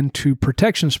deeply into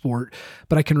protection sport,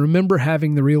 but I can remember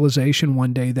having the realization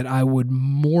one day that I would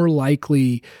more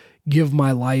likely give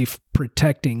my life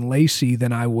protecting Lacey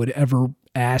than I would ever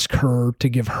ask her to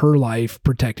give her life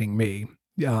protecting me,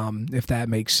 if that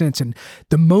makes sense. And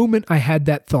the moment I had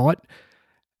that thought,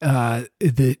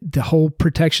 the whole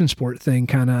protection sport thing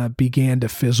kind of began to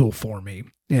fizzle for me.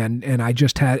 And I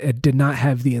just did not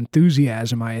have the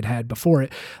enthusiasm I had before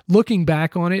it. Looking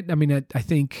back on it, I mean, I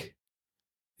think,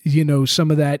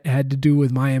 some of that had to do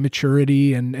with my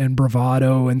immaturity and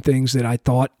bravado and things that I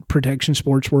thought protection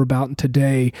sports were about. And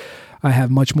today I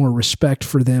have much more respect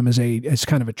for them as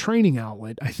kind of a training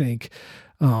outlet, I think,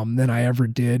 than I ever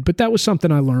did. But that was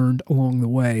something I learned along the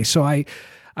way. So I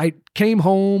came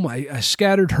home, I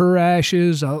scattered her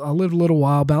ashes. I lived a little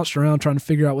while, bounced around trying to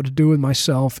figure out what to do with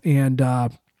myself. And I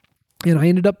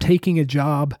ended up taking a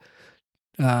job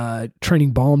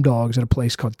training balm dogs at a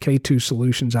place called K2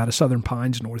 Solutions out of Southern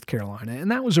Pines, North Carolina. And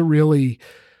that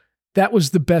was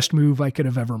the best move I could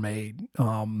have ever made.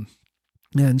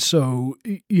 And so,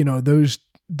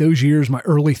 those years, my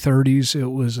early 30s, it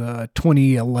was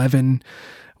 2011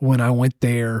 when I went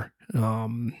there.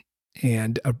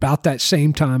 And about that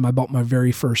same time, I bought my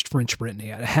very first French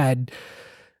Brittany. I had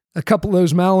a couple of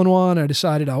those Malinois, and I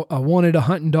decided I wanted a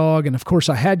hunting dog. And of course,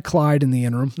 I had Clyde in the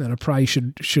interim, and I probably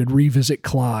should revisit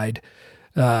Clyde.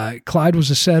 Clyde was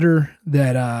a setter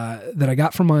that I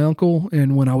got from my uncle,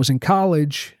 and when I was in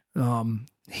college,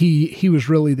 he was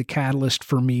really the catalyst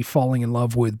for me falling in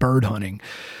love with bird hunting.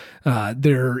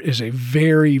 There is a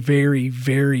very, very,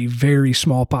 very, very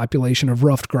small population of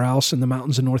ruffed grouse in the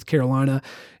mountains of North Carolina,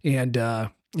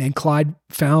 and Clyde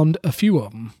found a few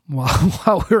of them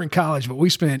while we were in college. But we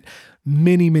spent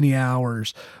many, many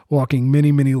hours walking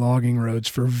many, many logging roads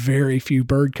for very few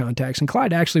bird contacts. And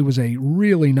Clyde actually was a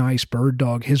really nice bird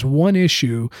dog. His one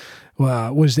issue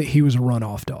was that he was a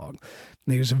runoff dog.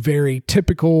 He was a very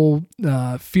typical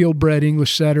field-bred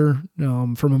English setter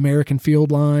from American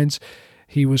Field Lines.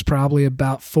 He was probably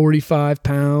about 45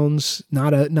 pounds,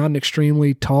 not an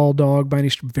extremely tall dog by any,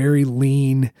 very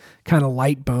lean, kind of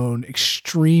light bone,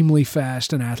 extremely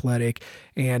fast and athletic,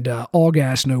 and all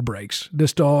gas, no brakes.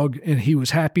 This dog, and he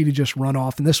was happy to just run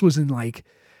off. And this was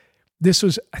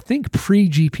I think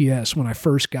pre-GPS when I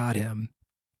first got him.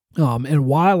 And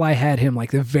while I had him,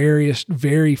 like the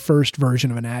very first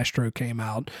version of an Astro came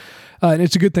out, and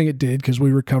it's a good thing it did because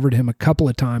we recovered him a couple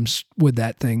of times with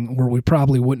that thing where we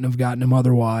probably wouldn't have gotten him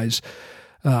otherwise.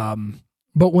 But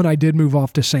when I did move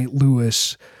off to St.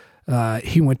 Louis,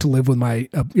 he went to live with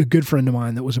a good friend of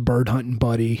mine that was a bird hunting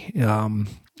buddy, and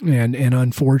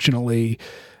unfortunately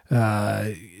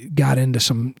got into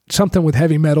something with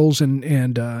heavy metals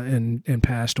and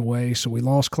passed away. So we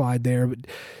lost Clyde there. But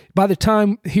by the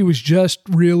time he was just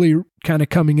really kind of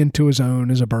coming into his own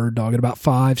as a bird dog at about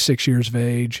 5-6 years of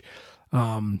age,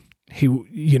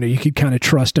 you could kind of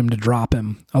trust him to drop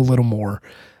him a little more,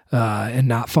 and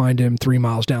not find him 3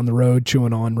 miles down the road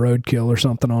chewing on roadkill or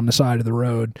something on the side of the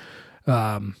road.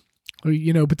 But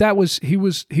he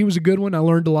was a good one. I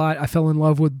learned a lot. I fell in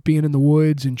love with being in the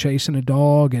woods and chasing a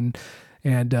dog, and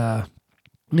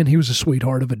he was a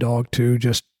sweetheart of a dog too.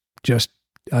 Just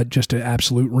an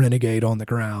absolute renegade on the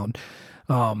ground.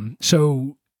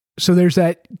 So there's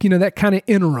that, that kind of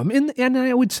interim. And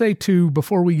I would say too,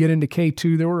 before we get into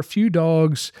K2, there were a few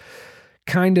dogs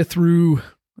kind of through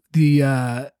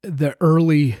the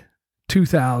early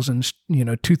 2000s,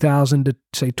 2000 to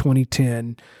say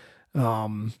 2010,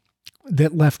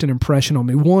 that left an impression on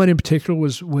me. One in particular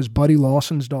was Buddy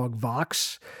Lawson's dog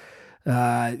Vox.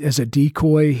 As a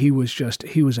decoy, he was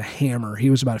a hammer. He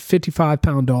was about a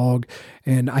 55-pound dog,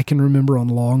 and I can remember on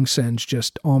long sends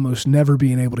just almost never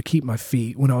being able to keep my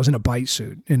feet when I was in a bite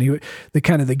suit. And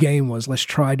the game was, let's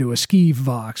try to esquive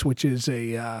Vox, which is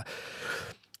a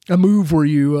move where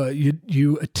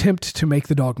you attempt to make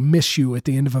the dog miss you at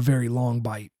the end of a very long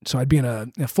bite. So I'd be in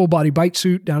a full body bite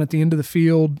suit down at the end of the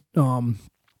field.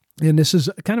 And this is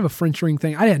kind of a French ring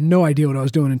thing. I had no idea what I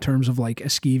was doing in terms of like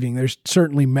esquiving. There's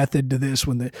certainly method to this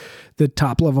when the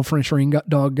top level French ring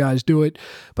dog guys do it,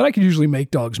 but I could usually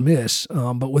make dogs miss.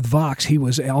 But with Vox, he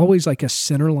was always like a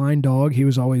center line dog. He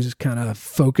was always kind of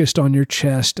focused on your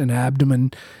chest and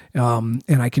abdomen.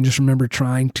 And I can just remember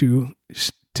trying to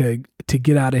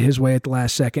get out of his way at the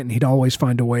last second. And he'd always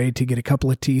find a way to get a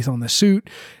couple of teeth on the suit.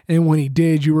 And when he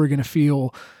did, you were going to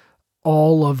feel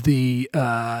all of the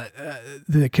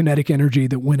kinetic energy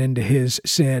that went into his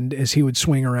send as he would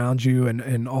swing around you.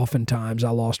 And oftentimes I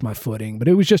lost my footing, but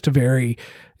it was just a very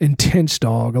intense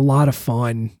dog, a lot of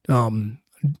fun,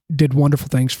 did wonderful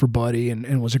things for Buddy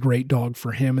and was a great dog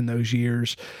for him in those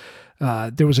years.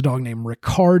 There was a dog named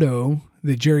Ricardo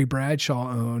that Jerry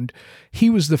Bradshaw owned. He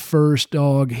was the first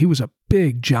dog. He was a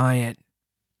big, giant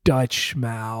Dutch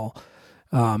Mal,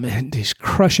 and these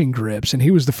crushing grips. And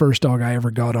he was the first dog I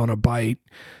ever got on a bite.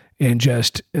 And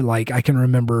just like, I can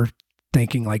remember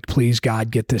thinking like, please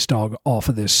God, get this dog off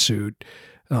of this suit.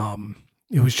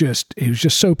 It was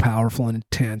just so powerful and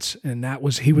intense. And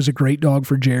he was a great dog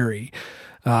for Jerry.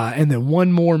 And then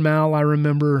one more Mal I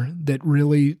remember that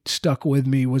really stuck with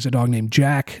me was a dog named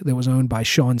Jack that was owned by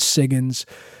Sean Siggins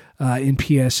in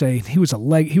PSA. He was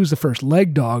the first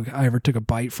leg dog I ever took a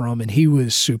bite from, and he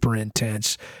was super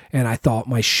intense. And I thought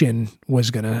my shin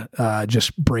was going to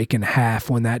just break in half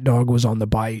when that dog was on the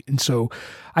bite. And so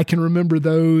I can remember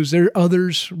those. There are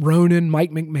others. Ronan, Mike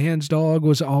McMahon's dog,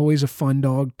 was always a fun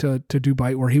dog to do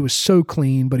bite, where he was so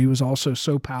clean, but he was also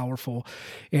so powerful.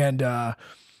 And,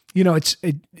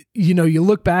 you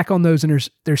look back on those and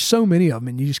there's so many of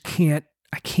them, and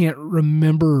I can't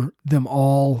remember them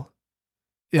all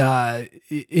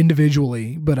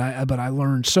individually, but I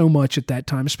learned so much at that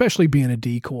time, especially being a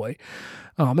decoy.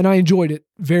 And I enjoyed it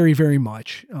very, very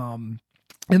much. And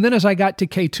then as I got to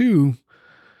K2,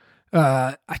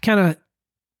 I kind of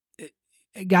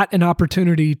got an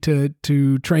opportunity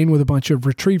to train with a bunch of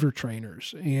retriever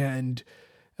trainers. And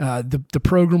the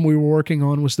program we were working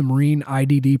on was the Marine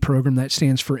IDD program. That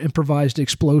stands for Improvised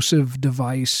Explosive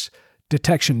Device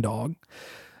Detection Dog.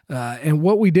 And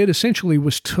what we did essentially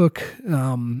was took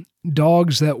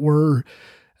dogs that were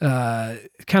kind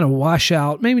of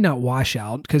washout, maybe not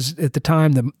washout, because at the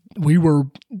time there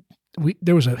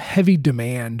was a heavy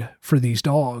demand for these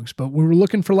dogs, but we were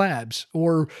looking for labs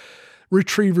or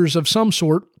retrievers of some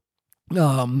sort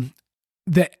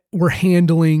that were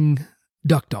handling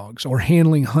duck dogs or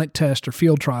handling hunt test or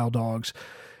field trial dogs.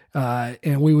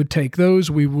 And we would take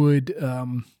those, we would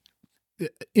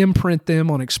imprint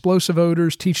them on explosive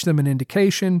odors, teach them an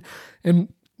indication,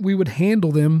 and we would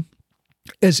handle them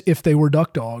as if they were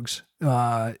duck dogs,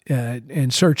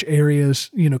 and search areas,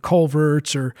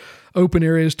 culverts or open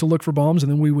areas to look for bombs.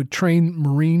 And then we would train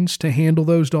Marines to handle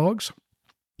those dogs.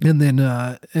 And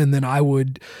then I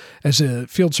would, as a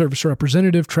field service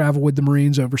representative, travel with the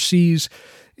Marines overseas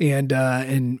and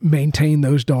maintain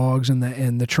those dogs and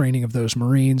the training of those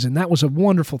Marines. And that was a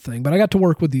wonderful thing. But I got to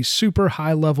work with these super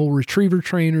high level retriever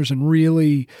trainers and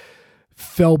really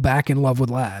fell back in love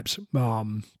with labs.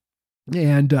 And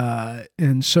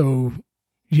so,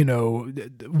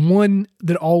 one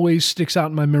that always sticks out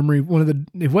in my memory,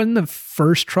 it wasn't the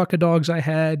first truck of dogs I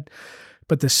had,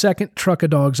 but the second truck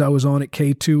of dogs I was on at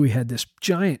K2, we had this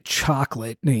giant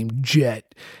chocolate named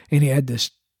Jet, and he had this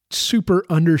super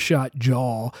undershot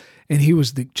jaw, and he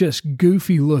was the just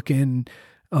goofy looking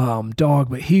dog,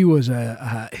 but he was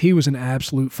an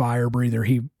absolute fire breather.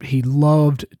 He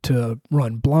loved to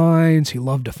run blinds. He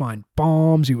loved to find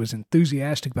bombs. He was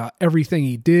enthusiastic about everything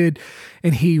he did,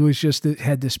 and he was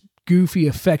had this goofy,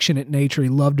 affectionate nature. He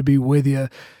loved to be with you.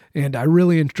 And I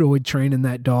really enjoyed training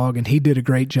that dog, and he did a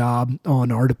great job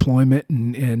on our deployment,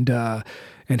 and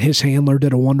his handler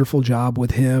did a wonderful job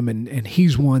with him. And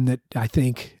he's one that I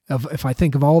think of, if I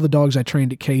think of all the dogs I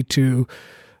trained at K2,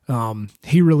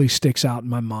 he really sticks out in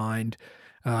my mind.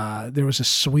 There was a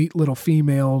sweet little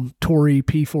female, Tori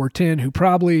P410, who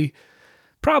probably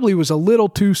was a little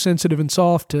too sensitive and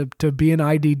soft to be an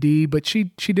IDD, but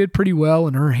she did pretty well.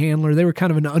 And her handler, they were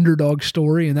kind of an underdog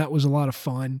story, and that was a lot of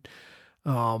fun.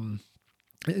 And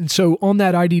so on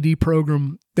that IDD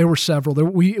program, there were several.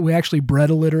 We actually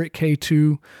bred a litter at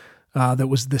K2 that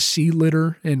was the Sea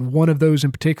Litter, and one of those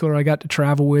in particular I got to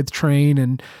travel with, train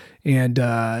and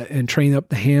train up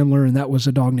the handler, and that was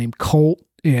a dog named Colt,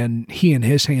 and he and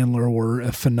his handler were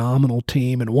a phenomenal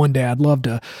team. And one day I'd love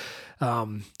to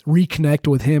reconnect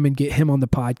with him and get him on the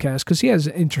podcast because he has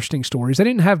interesting stories. They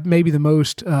didn't have maybe the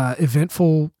most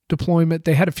eventful deployment.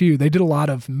 They had a few. They did a lot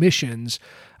of missions.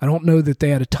 I don't know that they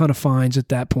had a ton of fines at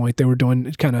that point. They were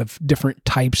doing kind of different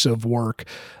types of work,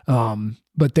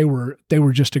 but they were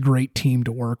just a great team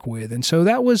to work with. And so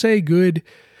that was a good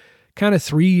kind of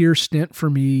 3-year stint for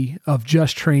me of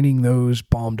just training those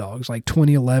bomb dogs, like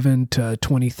 2011 to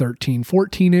 2013,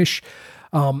 14-ish.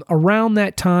 Around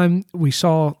that time, we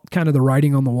saw kind of the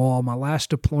writing on the wall. My last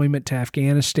deployment to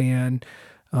Afghanistan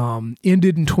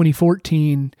ended in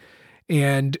 2014,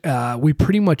 and we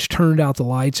pretty much turned out the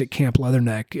lights at Camp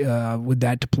Leatherneck with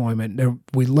that deployment.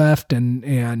 We left,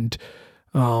 and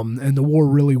the war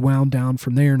really wound down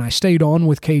from there. And I stayed on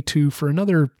with K2 for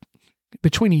another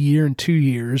between a year and 2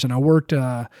 years, and I worked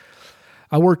on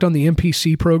the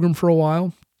MPC program for a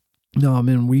while.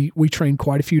 And we trained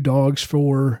quite a few dogs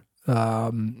for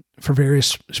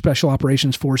various special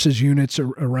operations forces units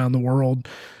around the world.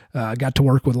 Got to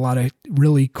work with a lot of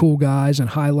really cool guys and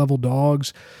high level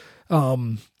dogs.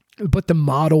 But the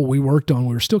model we worked on,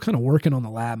 we were still kind of working on the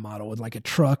lab model with like a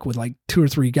truck with like 2 or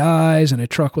 3 guys and a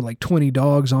truck with like 20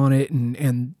 dogs on it.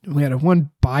 And we had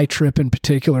one buy trip in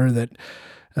particular that,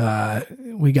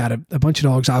 we got a bunch of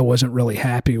dogs I wasn't really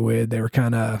happy with. They were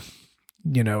kind of,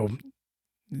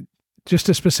 just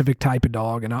a specific type of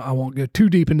dog. And I won't go too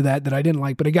deep into that I didn't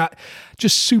like, but I got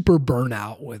just super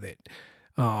burnout with it.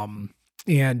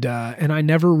 And I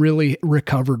never really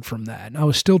recovered from that. And I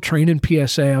was still training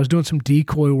PSA. I was doing some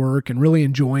decoy work and really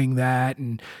enjoying that,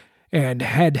 and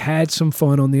had some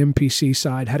fun on the MPC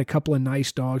side, had a couple of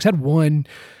nice dogs, had one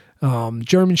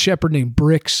German Shepherd named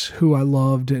Brix, who I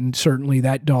loved. And certainly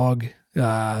that dog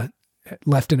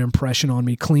left an impression on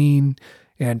me, clean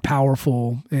and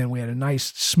powerful. And we had a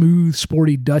nice, smooth,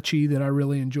 sporty Dutchie that I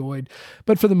really enjoyed.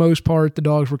 But for the most part, the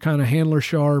dogs were kind of handler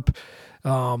sharp,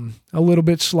 a little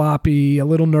bit sloppy, a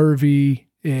little nervy.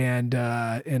 And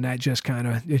that just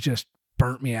it just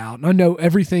burnt me out. And I know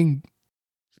everything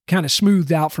kind of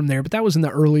smoothed out from there, but that was in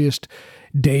the earliest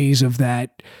days of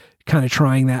that, kind of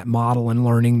trying that model and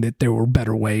learning that there were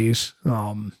better ways.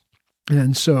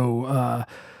 And so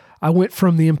I went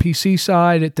from the MPC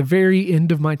side at the very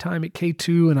end of my time at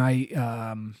K2, and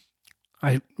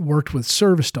I worked with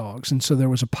service dogs. And so there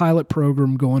was a pilot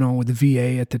program going on with the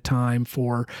VA at the time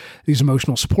for these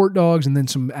emotional support dogs, and then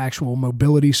some actual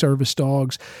mobility service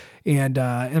dogs. And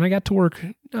I got to work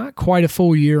not quite a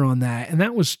full year on that. And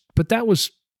that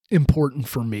was important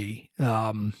for me.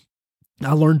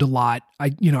 I learned a lot. I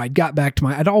got back to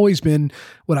I'd always been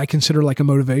what I consider like a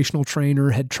motivational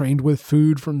trainer, had trained with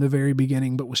food from the very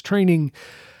beginning, but was training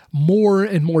more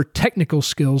and more technical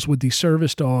skills with these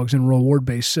service dogs and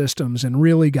reward-based systems, and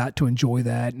really got to enjoy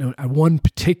that. And one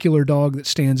particular dog that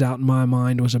stands out in my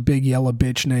mind was a big yellow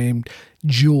bitch named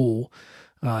Jewel,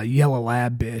 yellow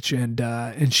lab bitch.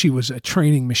 And she was a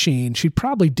training machine. She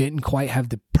probably didn't quite have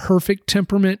the perfect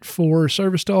temperament for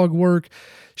service dog work.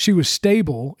 She was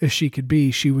stable as she could be.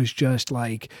 She was just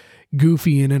like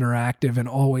goofy and interactive, and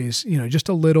always, just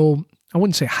a little, I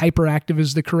wouldn't say hyperactive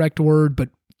is the correct word, but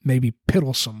maybe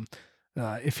piddlesome,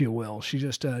 if you will. She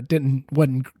just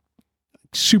wasn't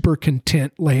super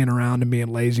content laying around and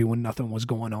being lazy when nothing was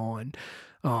going on.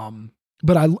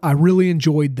 But I really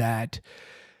enjoyed that.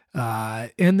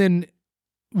 And then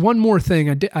one more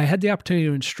thing, I had the opportunity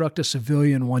to instruct a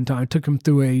civilian one time. I took him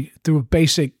through a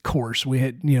basic course. We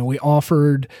had, we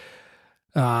offered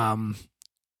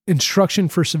instruction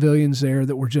for civilians there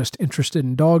that were just interested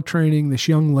in dog training. This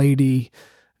young lady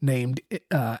named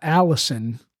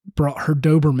Allison brought her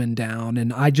Doberman down,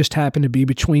 and I just happened to be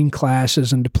between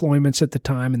classes and deployments at the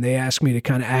time, and they asked me to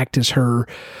kind of act as her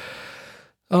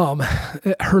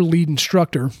lead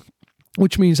instructor,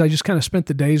 which means I just kind of spent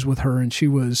the days with her. And she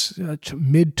was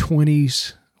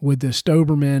mid-20s with this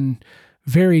Doberman,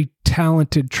 very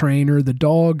talented trainer. The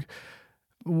dog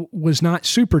was not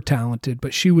super talented,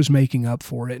 but she was making up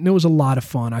for it. And it was a lot of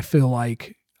fun. I feel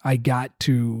like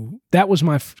that was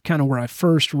my kind of where I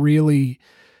first really,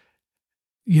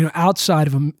 outside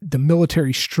of the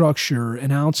military structure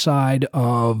and outside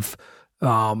of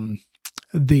the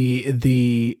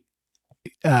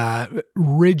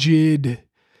rigid,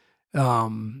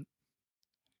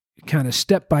 kind of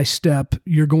step-by-step,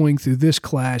 you're going through this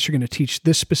class, you're going to teach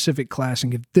this specific class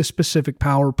and give this specific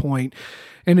PowerPoint,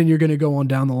 and then you're going to go on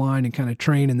down the line and kind of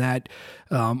train in that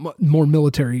more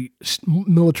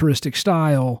militaristic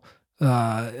style.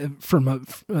 from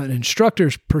an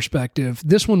instructor's perspective,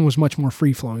 this one was much more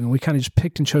free flowing, and we kind of just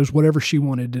picked and chose whatever she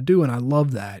wanted to do. And I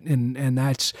love that. And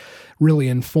that's really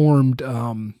informed,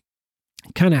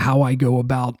 kind of how I go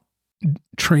about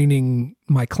training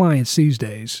my clients these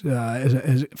days,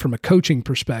 as from a coaching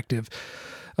perspective.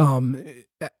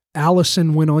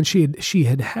 Allison went on, she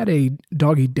had a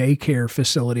doggy daycare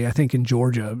facility, I think in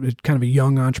Georgia, kind of a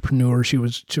young entrepreneur. She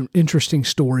was an interesting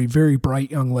story, very bright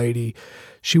young lady.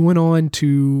 She went on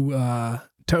to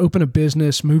open a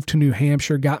business, moved to New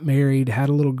Hampshire, got married, had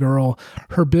a little girl.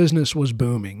 Her business was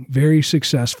booming, very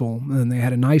successful, and they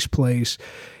had a nice place.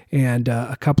 And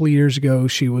a couple of years ago,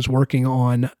 she was working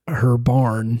on her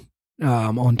barn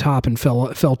on top and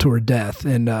fell to her death.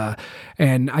 And I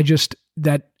just,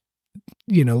 that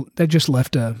just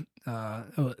left it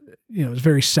was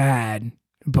very sad,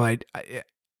 but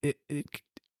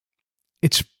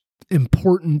it's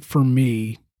important for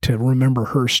me to remember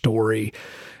her story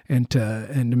and to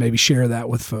maybe share that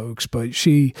with folks. But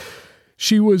she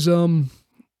was,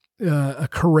 a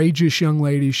courageous young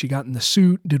lady. She got in the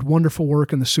suit, did wonderful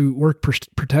work in the suit, worked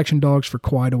protection dogs for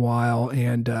quite a while,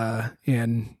 and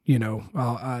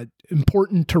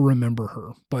important to remember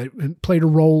her, but it played a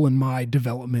role in my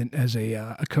development as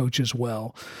a coach as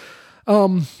well.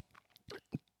 I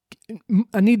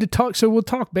need to talk. So we'll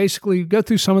basically go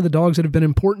through some of the dogs that have been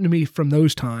important to me from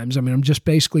those times. I mean, I'm just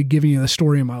basically giving you the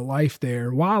story of my life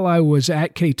there. While I was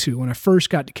at K2, when I first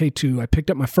got to K2, I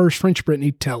picked up my first French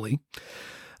Brittany, Telly.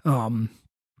 And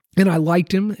I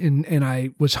liked him, and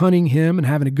I was hunting him and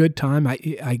having a good time.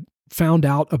 I found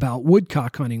out about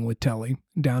woodcock hunting with Telly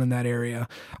down in that area.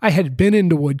 I had been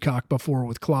into woodcock before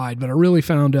with Clyde, but I really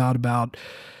found out about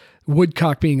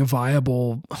woodcock being a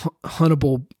viable,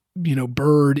 huntable,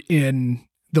 bird in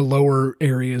the lower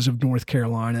areas of North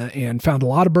Carolina, and found a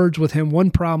lot of birds with him.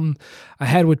 One problem I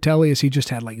had with Telly is he just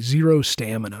had like zero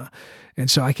stamina.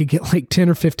 And so I could get like 10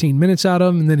 or 15 minutes out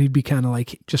of him, and then he'd be kind of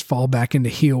like just fall back into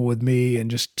heel with me and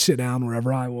just sit down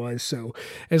wherever I was. So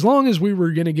as long as we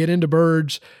were going to get into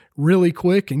birds really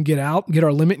quick and get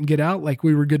our limit and get out, like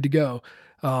we were good to go.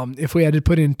 If we had to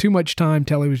put in too much time,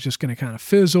 Telly was just going to kind of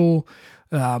fizzle.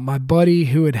 My buddy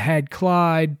who had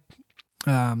Clyde,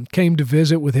 came to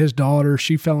visit with his daughter.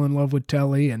 She fell in love with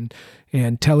Telly, and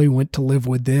Telly went to live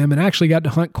with them and actually got to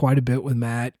hunt quite a bit with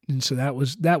Matt. And so that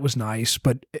was nice.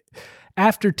 But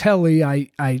after Telly,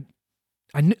 I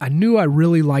knew I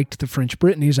really liked the French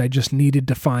Brittany's. I just needed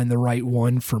to find the right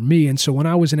one for me. And so when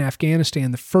I was in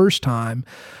Afghanistan the first time,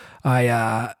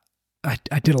 I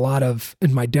did a lot of,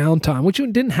 in my downtime, which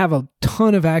didn't have a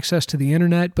ton of access to the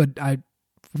internet, but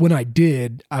when I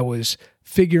did, I was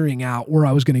figuring out where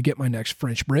I was going to get my next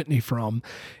French Brittany from.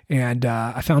 And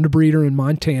I found a breeder in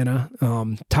Montana,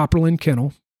 Topperland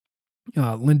Kennel,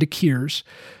 Linda Kears,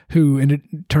 who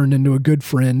turned into a good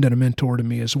friend and a mentor to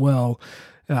me as well.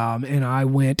 And I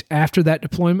went, after that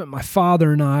deployment, my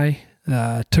father and I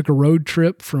took a road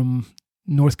trip from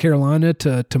North Carolina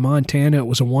to Montana. It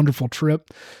was a wonderful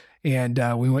trip. And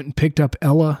we went and picked up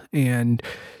Ella, and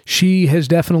she has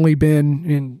definitely been,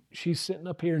 and she's sitting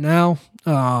up here now,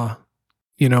 on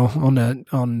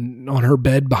her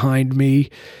bed behind me.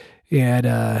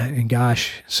 And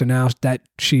gosh, so now that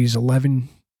she's 10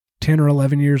 or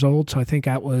 11 years old. So I think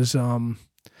that was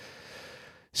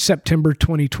September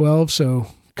 2012. So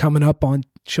coming up on,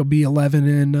 she'll be 11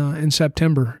 in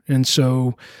September. And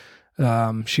so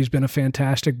she's been a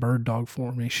fantastic bird dog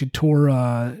for me. She tore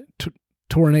an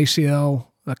ACL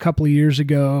a couple of years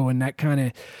ago, and that kind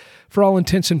of, for all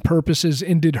intents and purposes,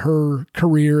 ended her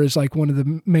career as like one of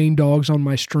the main dogs on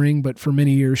my string. But for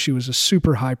many years, she was a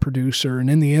super high producer. And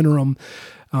in the interim,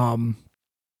 I've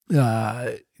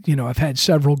had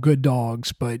several good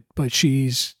dogs, but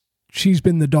she's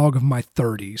been the dog of my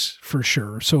 30s for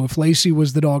sure. So if Lacey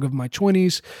was the dog of my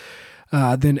 20s,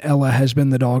 then Ella has been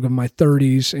the dog of my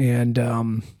 30s, and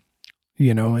and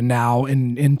now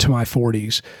into my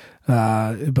 40s.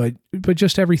 But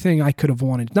just everything I could have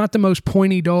wanted. Not the most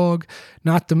pointy dog,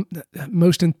 not the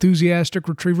most enthusiastic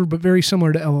retriever, but very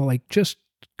similar to Ella, like just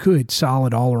good,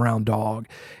 solid, all around dog.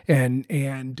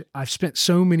 And I've spent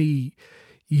so many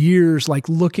years like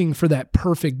looking for that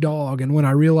perfect dog. And when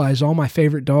I realized all my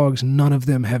favorite dogs, none of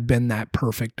them have been that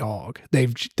perfect dog.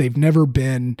 They've never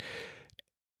been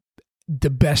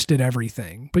the best at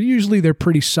everything, but usually they're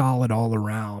pretty solid all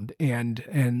around.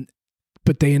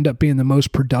 But they end up being the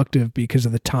most productive because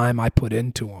of the time I put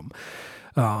into them.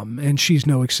 And she's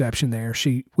no exception there.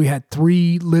 We had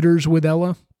 3 litters with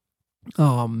Ella,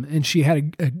 and she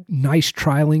had a nice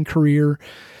trialing career.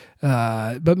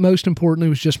 But most importantly, it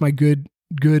was just my good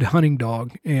good hunting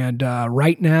dog. And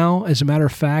right now, as a matter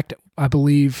of fact, I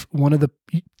believe one of the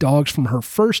dogs from her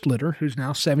first litter, who's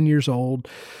now 7 years old,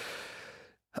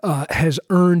 has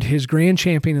earned his Grand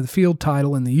Champion of the Field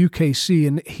title in the UKC,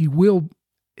 and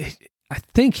I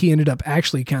think he ended up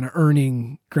actually kind of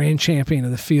earning Grand Champion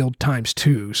of the Field times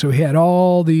 2. So he had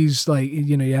all these,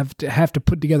 you have to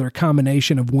put together a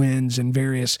combination of wins in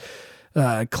various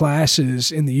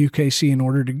classes in the UKC in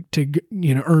order to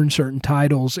earn certain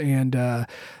titles. And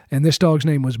this dog's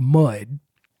name was Mud.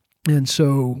 And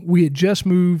so we had just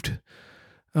moved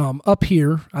up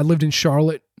here. I lived in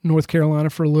Charlotte, North Carolina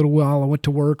for a little while. I went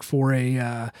to work for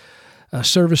a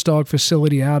service dog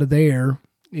facility out of there,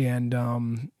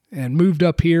 and moved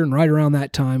up here. And right around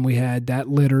that time, we had that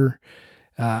litter.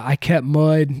 I kept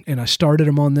Mud, and I started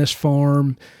him on this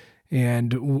farm.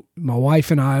 And my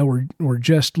wife and I were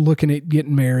just looking at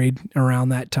getting married around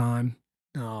that time.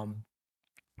 And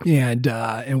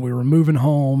we were moving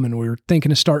home, and we were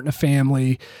thinking of starting a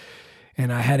family.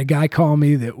 And I had a guy call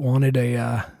me that wanted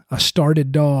a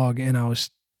started dog. And I was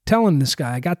telling this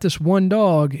guy, I got this one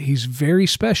dog. He's very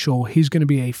special. He's going to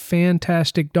be a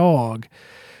fantastic dog.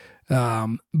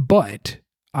 But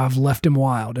I've left him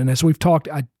wild. And as we've talked,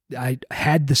 I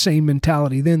had the same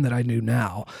mentality then that I do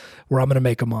now, where I'm going to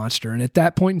make a monster. And at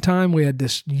that point in time, we had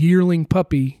this yearling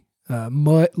puppy,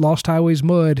 Lost Highways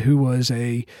Mud, who was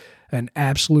an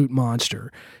absolute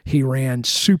monster. He ran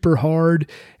super hard,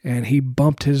 and he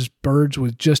bumped his birds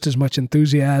with just as much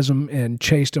enthusiasm and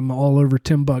chased them all over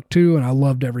Timbuktu. And I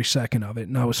loved every second of it,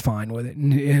 and I was fine with it.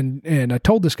 And I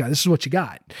told this guy, this is what you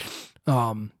got.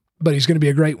 But he's going to be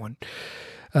a great one.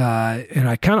 And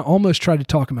I kind of almost tried to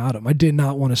talk him out of him. I did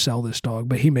not want to sell this dog,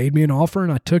 but he made me an offer,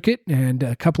 and I took it. And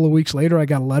a couple of weeks later, I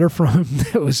got a letter from him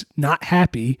that was not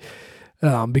happy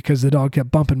because the dog kept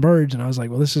bumping birds. And I was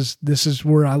like, well, this is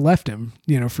where I left him,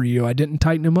 for you. I didn't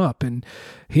tighten him up. And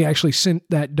he actually sent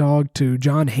that dog to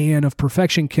John Han of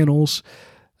Perfection Kennels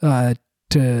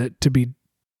to be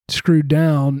screwed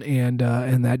down, and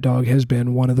that dog has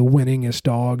been one of the winningest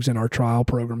dogs in our trial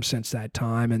program since that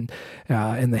time, and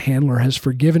the handler has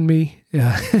forgiven me,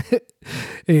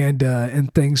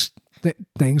 and things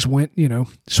went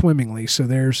swimmingly. So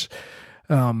there's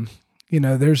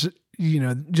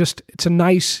just it's a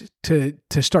nice to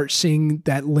start seeing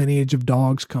that lineage of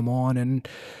dogs come on. And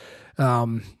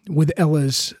with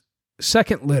Ella's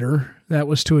second litter, that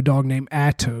was to a dog named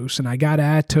Atos, and I got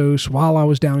Atos while I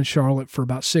was down in Charlotte for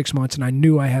about 6 months, and I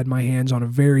knew I had my hands on a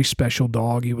very special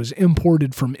dog. He was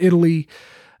imported from Italy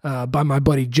by my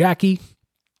buddy Jackie,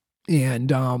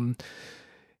 and I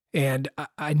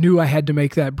knew I had to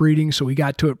make that breeding, so we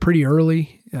got to it pretty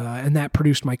early, and that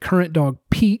produced my current dog,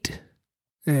 Pete.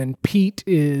 And Pete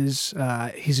is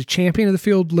he's a champion of the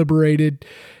field liberated,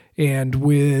 and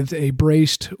with a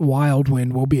braced wild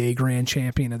wind will be a grand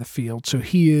champion of the field. So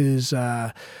he is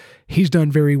he's done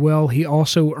very well. He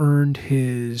also earned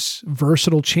his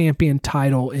versatile champion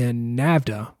title in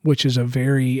NAVHDA, which is a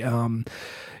very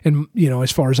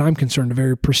as far as I'm concerned, a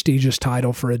very prestigious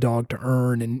title for a dog to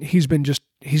earn. And he's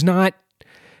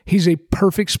a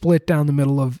perfect split down the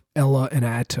middle of Ella and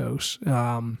Atos.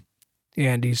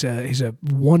 And he's a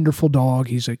wonderful dog.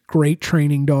 He's a great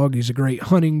training dog. He's a great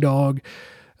hunting dog.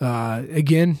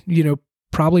 Again,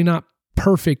 probably not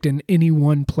perfect in any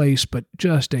one place, but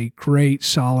just a great,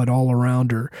 solid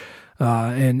all-arounder.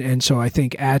 And so I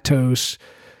think Atos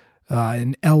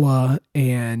and Ella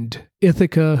and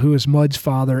Ithaca, who is Mud's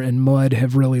father, and Mud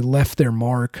have really left their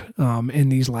mark in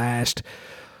these last,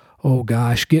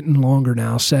 getting longer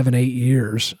now, 7-8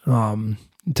 years,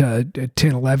 to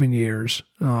 10, 11 years.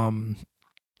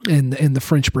 In the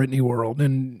French Brittany world.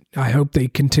 And I hope they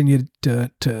continue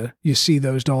to you see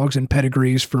those dogs and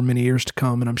pedigrees for many years to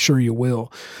come, and I'm sure you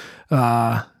will.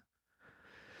 I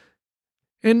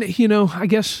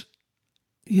guess,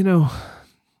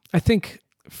 I think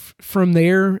from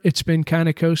there, it's been kind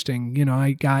of coasting.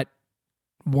 I got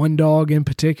one dog in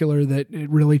particular that it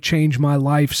really changed my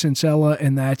life since Ella,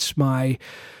 and that's my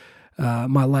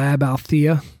lab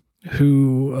Althea,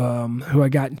 who I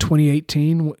got in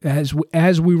 2018. As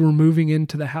we were moving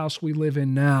into the house we live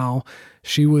in now,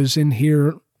 she was in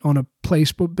here on a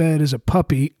placement bed as a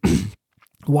puppy,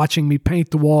 watching me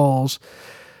paint the walls.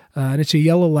 And it's a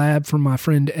yellow lab from my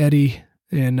friend Eddie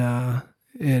in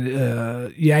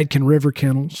Yadkin River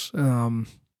Kennels.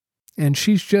 And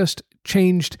she's just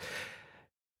changed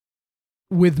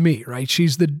with me, right?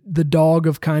 She's the dog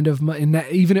of kind of my, and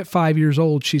that, even at 5 years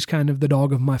old, she's kind of the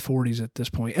dog of my 40s at this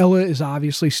point. Ella is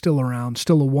obviously still around,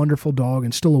 still a wonderful dog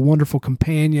and still a wonderful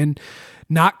companion.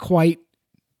 Not quite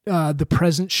the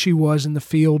presence she was in the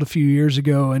field a few years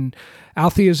ago. And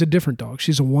Althea is a different dog.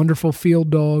 She's a wonderful field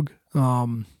dog.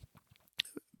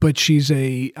 But she's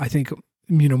I think,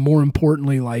 more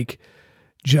importantly, like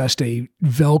just a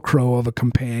Velcro of a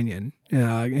companion,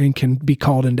 and can be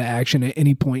called into action at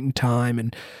any point in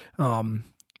time.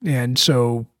 And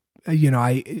so,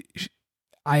 I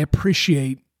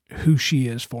appreciate who she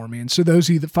is for me. And so those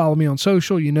of you that follow me on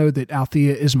social, you know that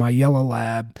Althea is my yellow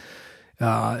lab,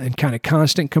 and kind of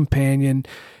constant companion.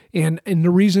 And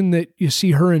the reason that you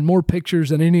see her in more pictures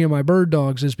than any of my bird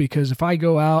dogs is because if I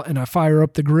go out and I fire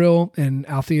up the grill and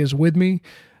Althea's with me,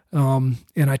 and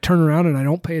I turn around and I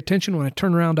don't pay attention, when I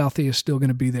turn around, Althea's still going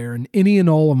to be there. And any and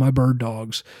all of my bird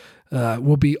dogs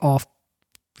will be off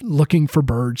looking for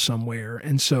birds somewhere.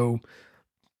 And so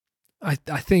I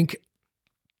think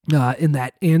in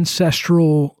that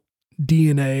ancestral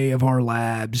DNA of our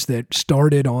labs that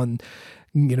started on,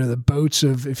 the boats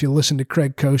of, if you listen to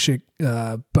Craig Kosick,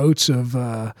 boats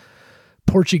of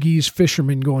Portuguese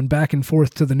fishermen going back and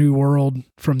forth to the New World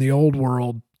from the Old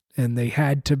World, and they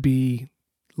had to be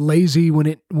lazy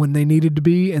when they needed to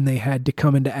be, and they had to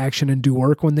come into action and do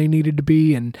work when they needed to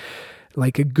be. And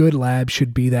like a good lab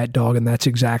should be that dog, and that's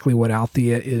exactly what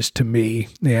Althea is to me.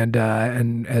 And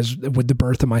as with the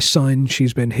birth of my son,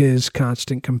 she's been his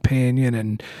constant companion,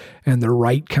 and the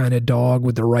right kind of dog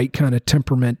with the right kind of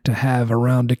temperament to have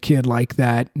around a kid like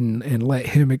that, and let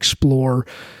him explore,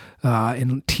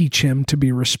 and teach him to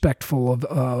be respectful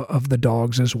of the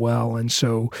dogs as well. And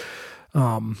so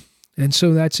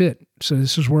that's it. So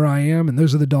this is where I am, and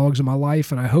those are the dogs of my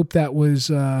life. And I hope that was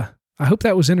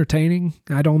entertaining.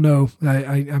 I don't know.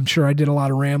 I'm sure I did a lot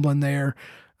of rambling there.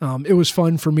 It was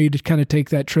fun for me to kind of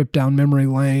take that trip down memory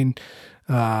lane.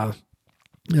 But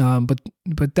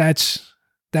that's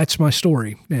my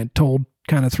story, and told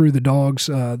kind of through the dogs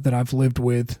that I've lived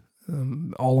with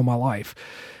all of my life.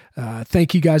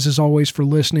 Thank you guys as always for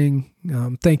listening.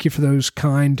 Thank you for those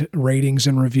kind ratings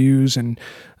and reviews. And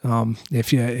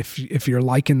if you're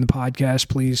liking the podcast,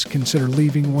 please consider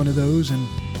leaving one of those, and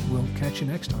we'll catch you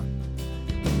next time.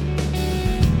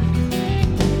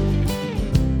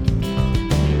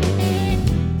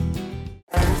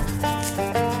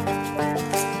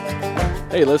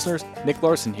 Hey listeners, Nick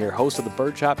Larson here, host of the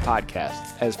Birdshot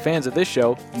Podcast. As fans of this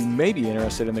show, you may be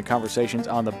interested in the conversations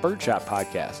on the Birdshot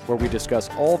Podcast, where we discuss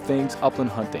all things upland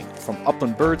hunting, from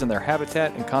upland birds and their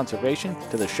habitat and conservation,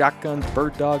 to the shotguns,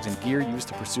 bird dogs, and gear used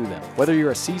to pursue them. Whether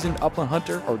you're a seasoned upland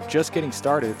hunter or just getting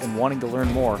started and wanting to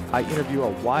learn more, I interview a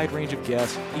wide range of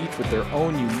guests, each with their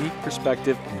own unique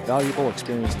perspective and valuable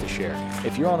experience to share.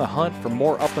 If you're on the hunt for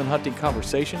more upland hunting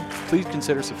conversation, please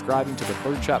consider subscribing to the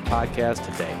Birdshot Podcast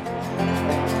today.